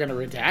thought you were going to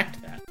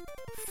redact that.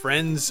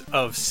 Friends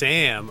of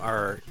Sam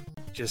are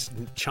just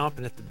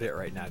chomping at the bit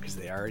right now because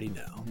they already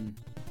know.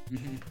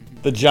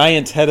 The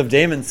giant head of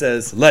Damon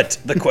says, let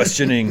the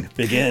questioning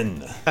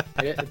begin.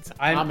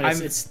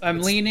 I'm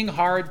leaning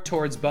hard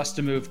towards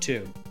Bust-A-Move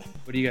 2.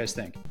 What do you guys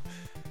think?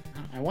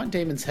 I want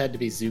Damon's head to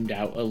be zoomed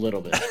out a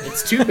little bit.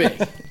 It's too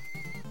big.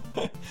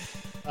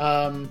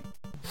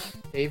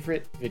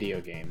 Favorite video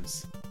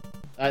games.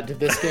 Did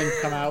this game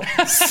come out?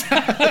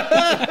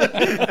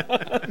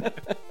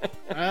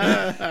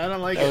 I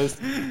don't like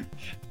it.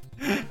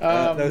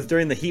 That was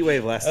during the heat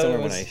wave last summer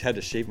when I had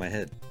to shave my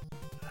head.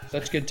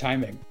 Such good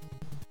timing.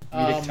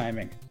 Comedic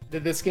timing.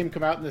 Did this game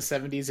come out in the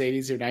 70s,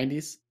 80s, or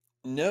 90s?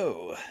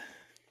 No.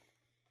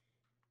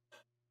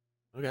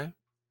 Okay.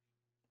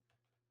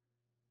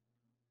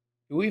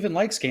 Who even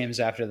likes games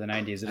after the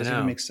 90s? It doesn't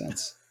even make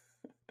sense.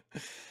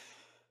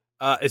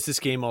 Is this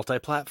game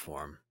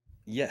multi-platform?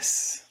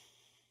 Yes.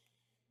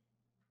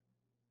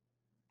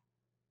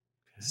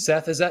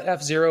 Seth, is that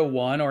F-Zero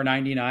 1 or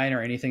 99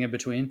 or anything in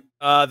between?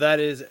 That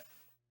is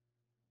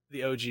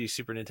the OG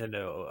Super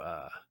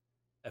Nintendo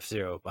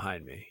F-Zero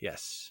behind me.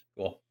 Yes.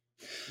 Cool.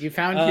 You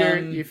found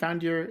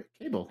your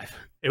cable.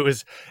 It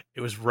was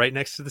right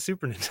next to the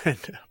Super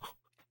Nintendo.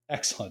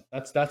 Excellent.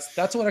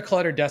 That's what a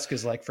cluttered desk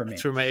is like for me.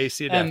 That's where my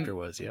AC adapter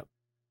was. Yep.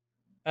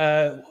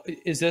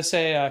 Is this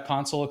a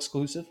console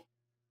exclusive?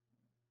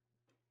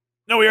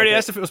 No, we already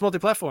asked if it was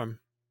multi-platform.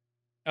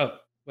 Oh,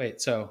 wait.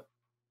 So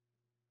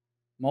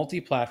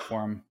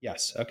multi-platform.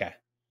 Yes. Okay.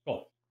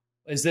 Cool.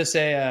 Is this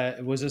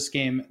was this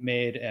game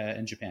made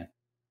in Japan?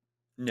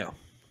 No.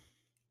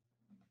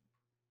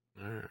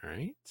 All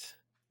right.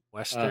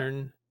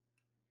 Western.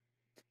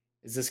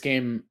 Is this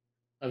game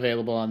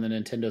available on the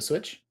Nintendo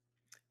Switch?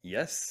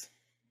 Yes.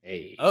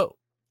 Hey. Oh.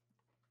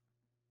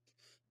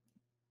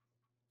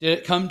 Did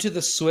it come to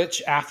the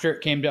Switch after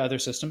it came to other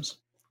systems?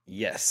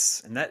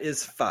 Yes. And that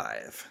is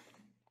 5.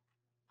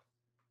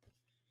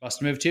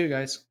 Bust-A-Move 2,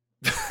 guys.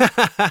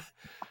 I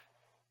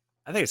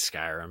think it's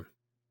Skyrim.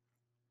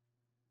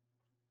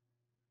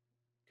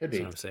 Could be.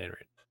 That's what I'm saying,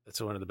 right?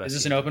 That's one of the best. Is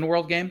this an open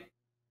world game?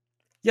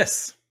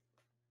 Yes.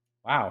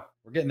 Wow,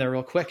 we're getting there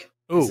real quick.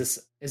 Ooh.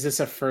 Is this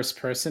a first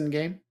person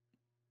game?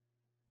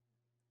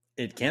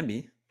 It can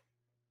be.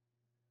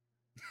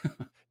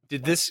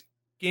 Did this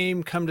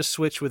game come to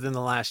Switch within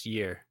the last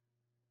year?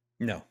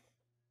 No.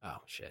 Oh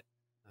shit!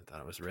 I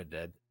thought it was Red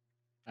Dead.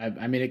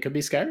 I mean, it could be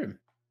Skyrim.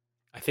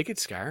 I think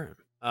it's Skyrim.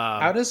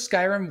 How does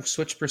Skyrim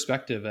switch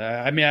perspective?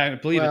 I mean, I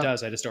believe it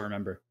does. I just don't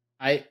remember.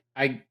 I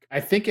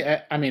think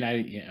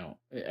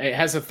it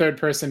has a third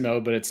person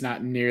mode, but it's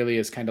not nearly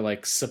as kind of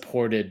like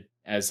supported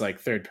as like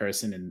third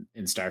person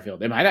in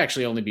Starfield. It might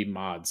actually only be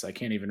mods. I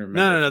can't even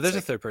remember. No. There's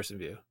a third person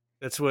view.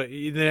 That's what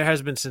there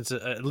has been since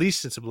at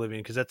least since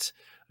Oblivion, because that's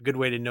a good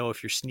way to know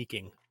if you're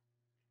sneaking,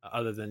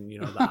 other than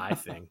the eye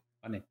thing.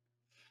 Funny.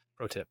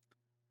 Pro tip.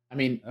 I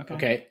mean,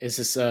 okay. Is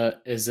this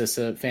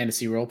a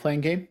fantasy role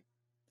playing game?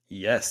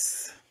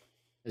 Yes.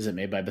 Is it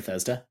made by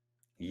Bethesda?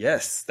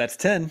 Yes. That's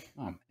 10.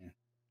 Oh man.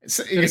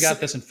 Could have got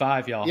this in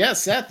 5, y'all. Yeah,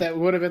 Seth, that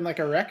would have been like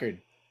a record.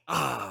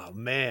 Oh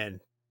man.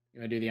 You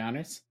want to do the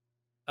honors?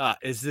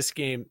 Is this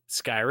game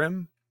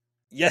Skyrim?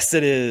 Yes,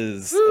 it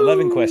is. Woo!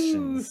 11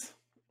 questions.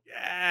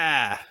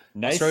 Yeah.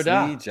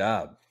 Nicely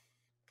job.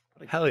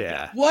 Hell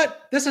yeah.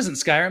 What? This isn't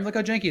Skyrim. Look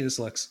how janky this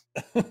looks.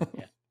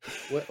 Yeah.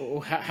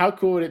 How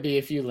cool would it be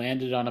if you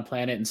landed on a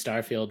planet in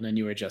Starfield and then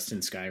you were just in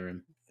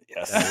Skyrim?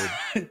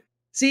 Yes.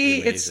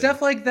 See, it's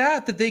stuff like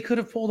that they could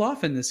have pulled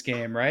off in this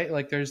game, right?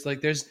 There's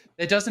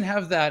it doesn't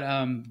have that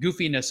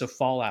goofiness of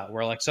Fallout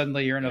where like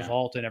suddenly you're in a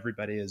vault and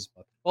everybody is.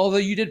 Although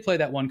you did play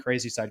that one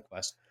crazy side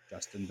quest,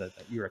 Justin, that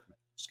you recommend.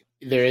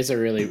 There is a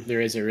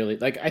really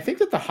like, I think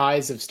that the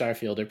highs of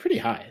Starfield are pretty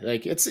high.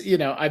 Like it's,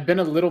 I've been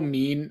a little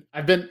mean.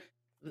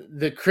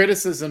 The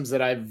criticisms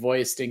that I've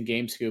voiced in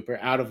GameScoop are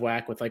out of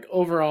whack with like,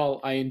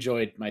 overall, I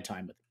enjoyed my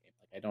time with the game.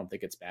 Like, I don't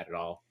think it's bad at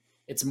all.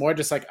 It's more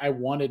just like I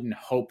wanted and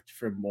hoped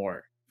for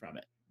more from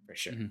it, for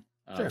sure.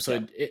 Mm-hmm.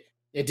 So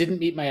it didn't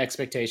meet my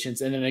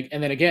expectations. And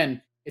then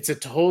again, it's a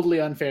totally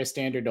unfair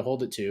standard to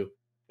hold it to.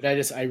 But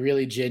I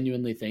really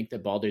genuinely think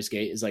that Baldur's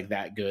Gate is like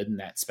that good and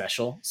that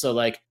special. So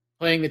like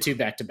playing the two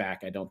back to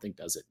back, I don't think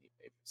does it any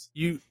favors.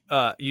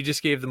 You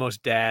just gave the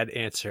most dad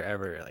answer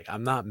ever. Like,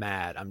 I'm not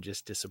mad. I'm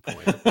just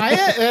disappointed.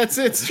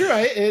 It's true.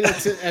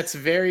 It's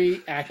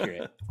very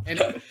accurate. And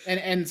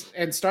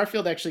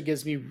Starfield actually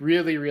gives me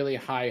really, really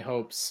high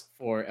hopes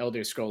for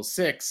Elder Scrolls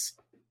 6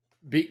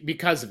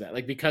 because of that.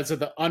 Like, because of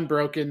the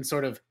unbroken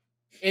sort of,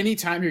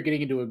 anytime you're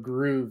getting into a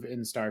groove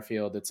in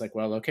Starfield, it's like,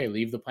 well, okay,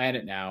 leave the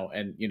planet now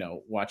and,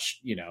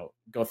 watch,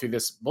 go through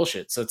this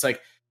bullshit. So it's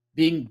like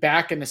being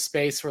back in a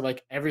space where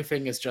like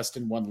everything is just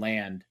in one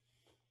land,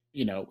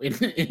 in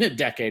a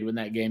decade when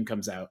that game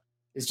comes out,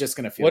 is just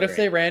going to feel What great. if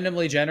they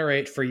randomly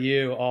generate for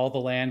you all the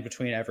land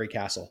between every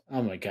castle?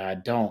 Oh my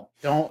God. Don't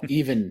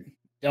even.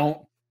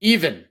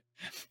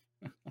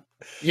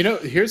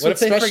 Here's what if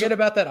they special. forget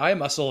about that eye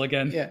muscle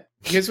again? Yeah.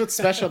 Here's what's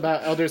special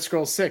about Elder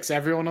Scrolls 6.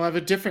 Everyone will have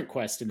a different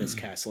quest in this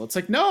castle. It's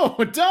like, no,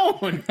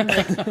 don't.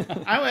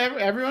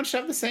 Everyone should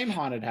have the same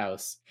haunted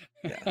house.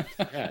 Yeah.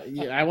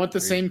 I want the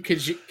same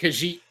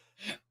Khajiit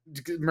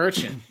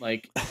merchant.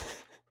 Like,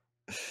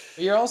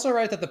 you're also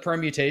right that the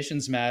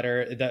permutations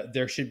matter. That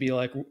there should be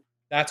like,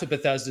 that's what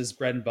Bethesda's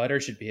bread and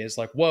butter should be. Is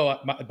like, whoa,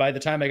 by the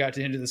time I got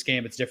into this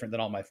game, it's different than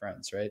all my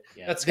friends, right?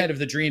 Yeah. That's kind of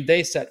the dream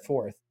they set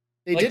forth.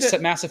 They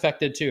did Mass Effect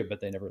did too,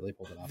 but they never really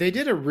pulled it off. They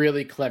did a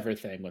really clever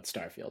thing with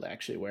Starfield,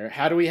 actually, where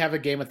how do we have a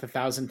game with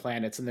 1,000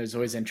 planets and there's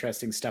always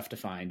interesting stuff to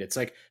find? It's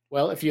like,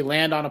 well, if you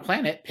land on a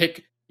planet,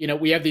 pick,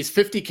 we have these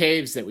 50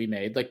 caves that we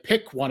made, like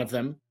pick one of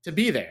them to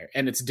be there,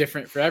 and it's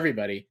different for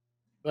everybody.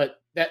 But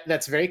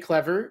that's very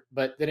clever,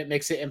 but then it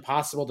makes it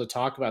impossible to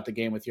talk about the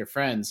game with your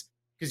friends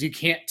because you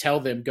can't tell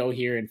them, go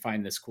here and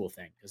find this cool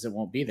thing, because it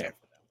won't be there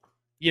for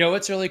them.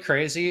 What's really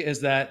crazy is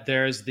that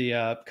there's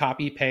the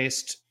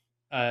copy-paste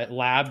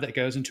lab that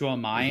goes into a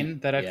mine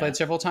that I've played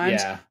several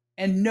times. Yeah.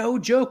 And no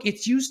joke,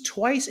 it's used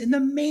twice in the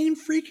main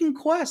freaking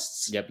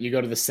quests. Yep, you go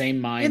to the same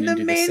mine. In the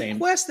main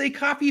quest, they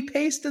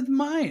copy-pasted the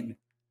mine.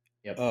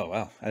 Yep. Oh,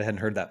 wow. I hadn't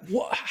heard that.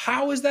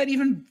 How is that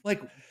even,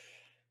 like,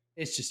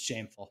 it's just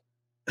shameful.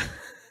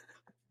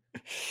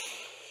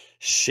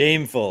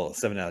 Shameful.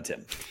 7 out of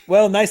 10.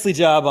 Well, nicely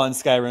job on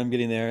Skyrim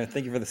getting there.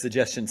 Thank you for the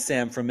suggestion,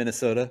 Sam from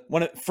Minnesota.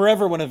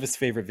 Forever one of his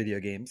favorite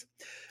video games.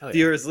 Yeah.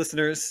 Viewers,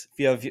 listeners, if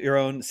you have your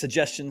own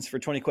suggestions for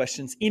 20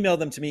 questions, email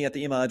them to me at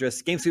the email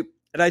address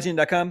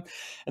gamescoop@ign.com.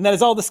 And that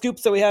is all the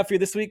scoops that we have for you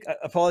this week.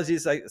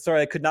 Apologies.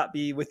 Sorry I could not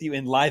be with you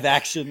in live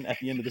action at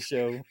the end of the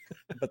show.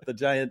 But the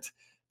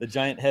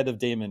giant head of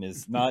Damon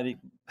is not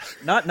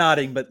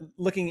nodding, but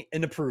looking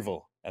in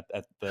approval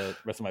at the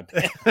rest of my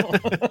panel.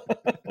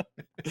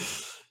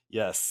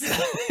 Yes.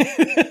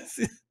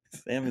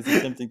 Sam is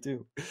attempting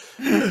too.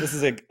 This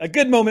is a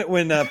good moment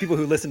when people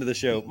who listen to the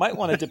show might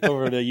want to dip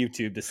over to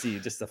YouTube to see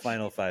just the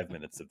final 5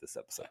 minutes of this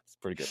episode. It's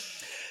pretty good.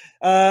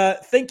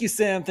 Thank you,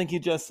 Sam. Thank you,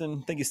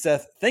 Justin. Thank you,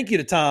 Seth. Thank you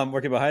to Tom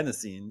working behind the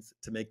scenes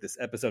to make this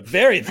episode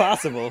very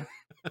possible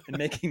and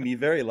making me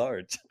very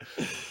large.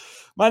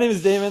 My name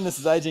is Damon. This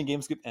is IGN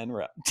GameScoop, and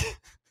we're out.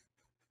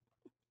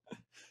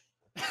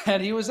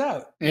 And he was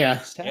out.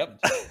 Yeah. Yep.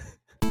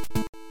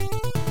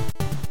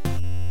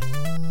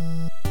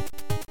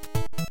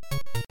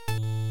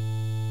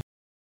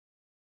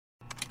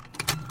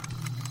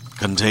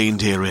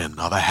 Contained herein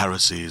are the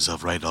heresies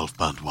of Radolf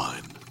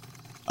Burntwine,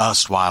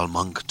 erstwhile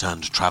monk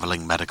turned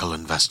traveling medical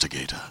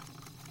investigator.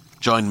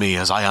 Join me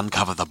as I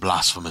uncover the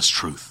blasphemous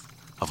truth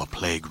of a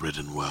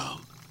plague-ridden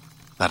world,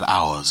 that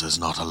ours is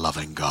not a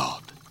loving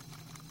God,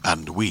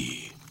 and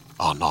we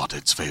are not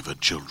its favored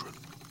children.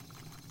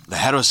 The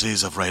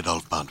heresies of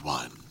Radolf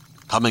Burntwine,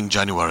 coming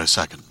January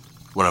 2nd,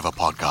 wherever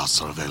podcasts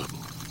are available.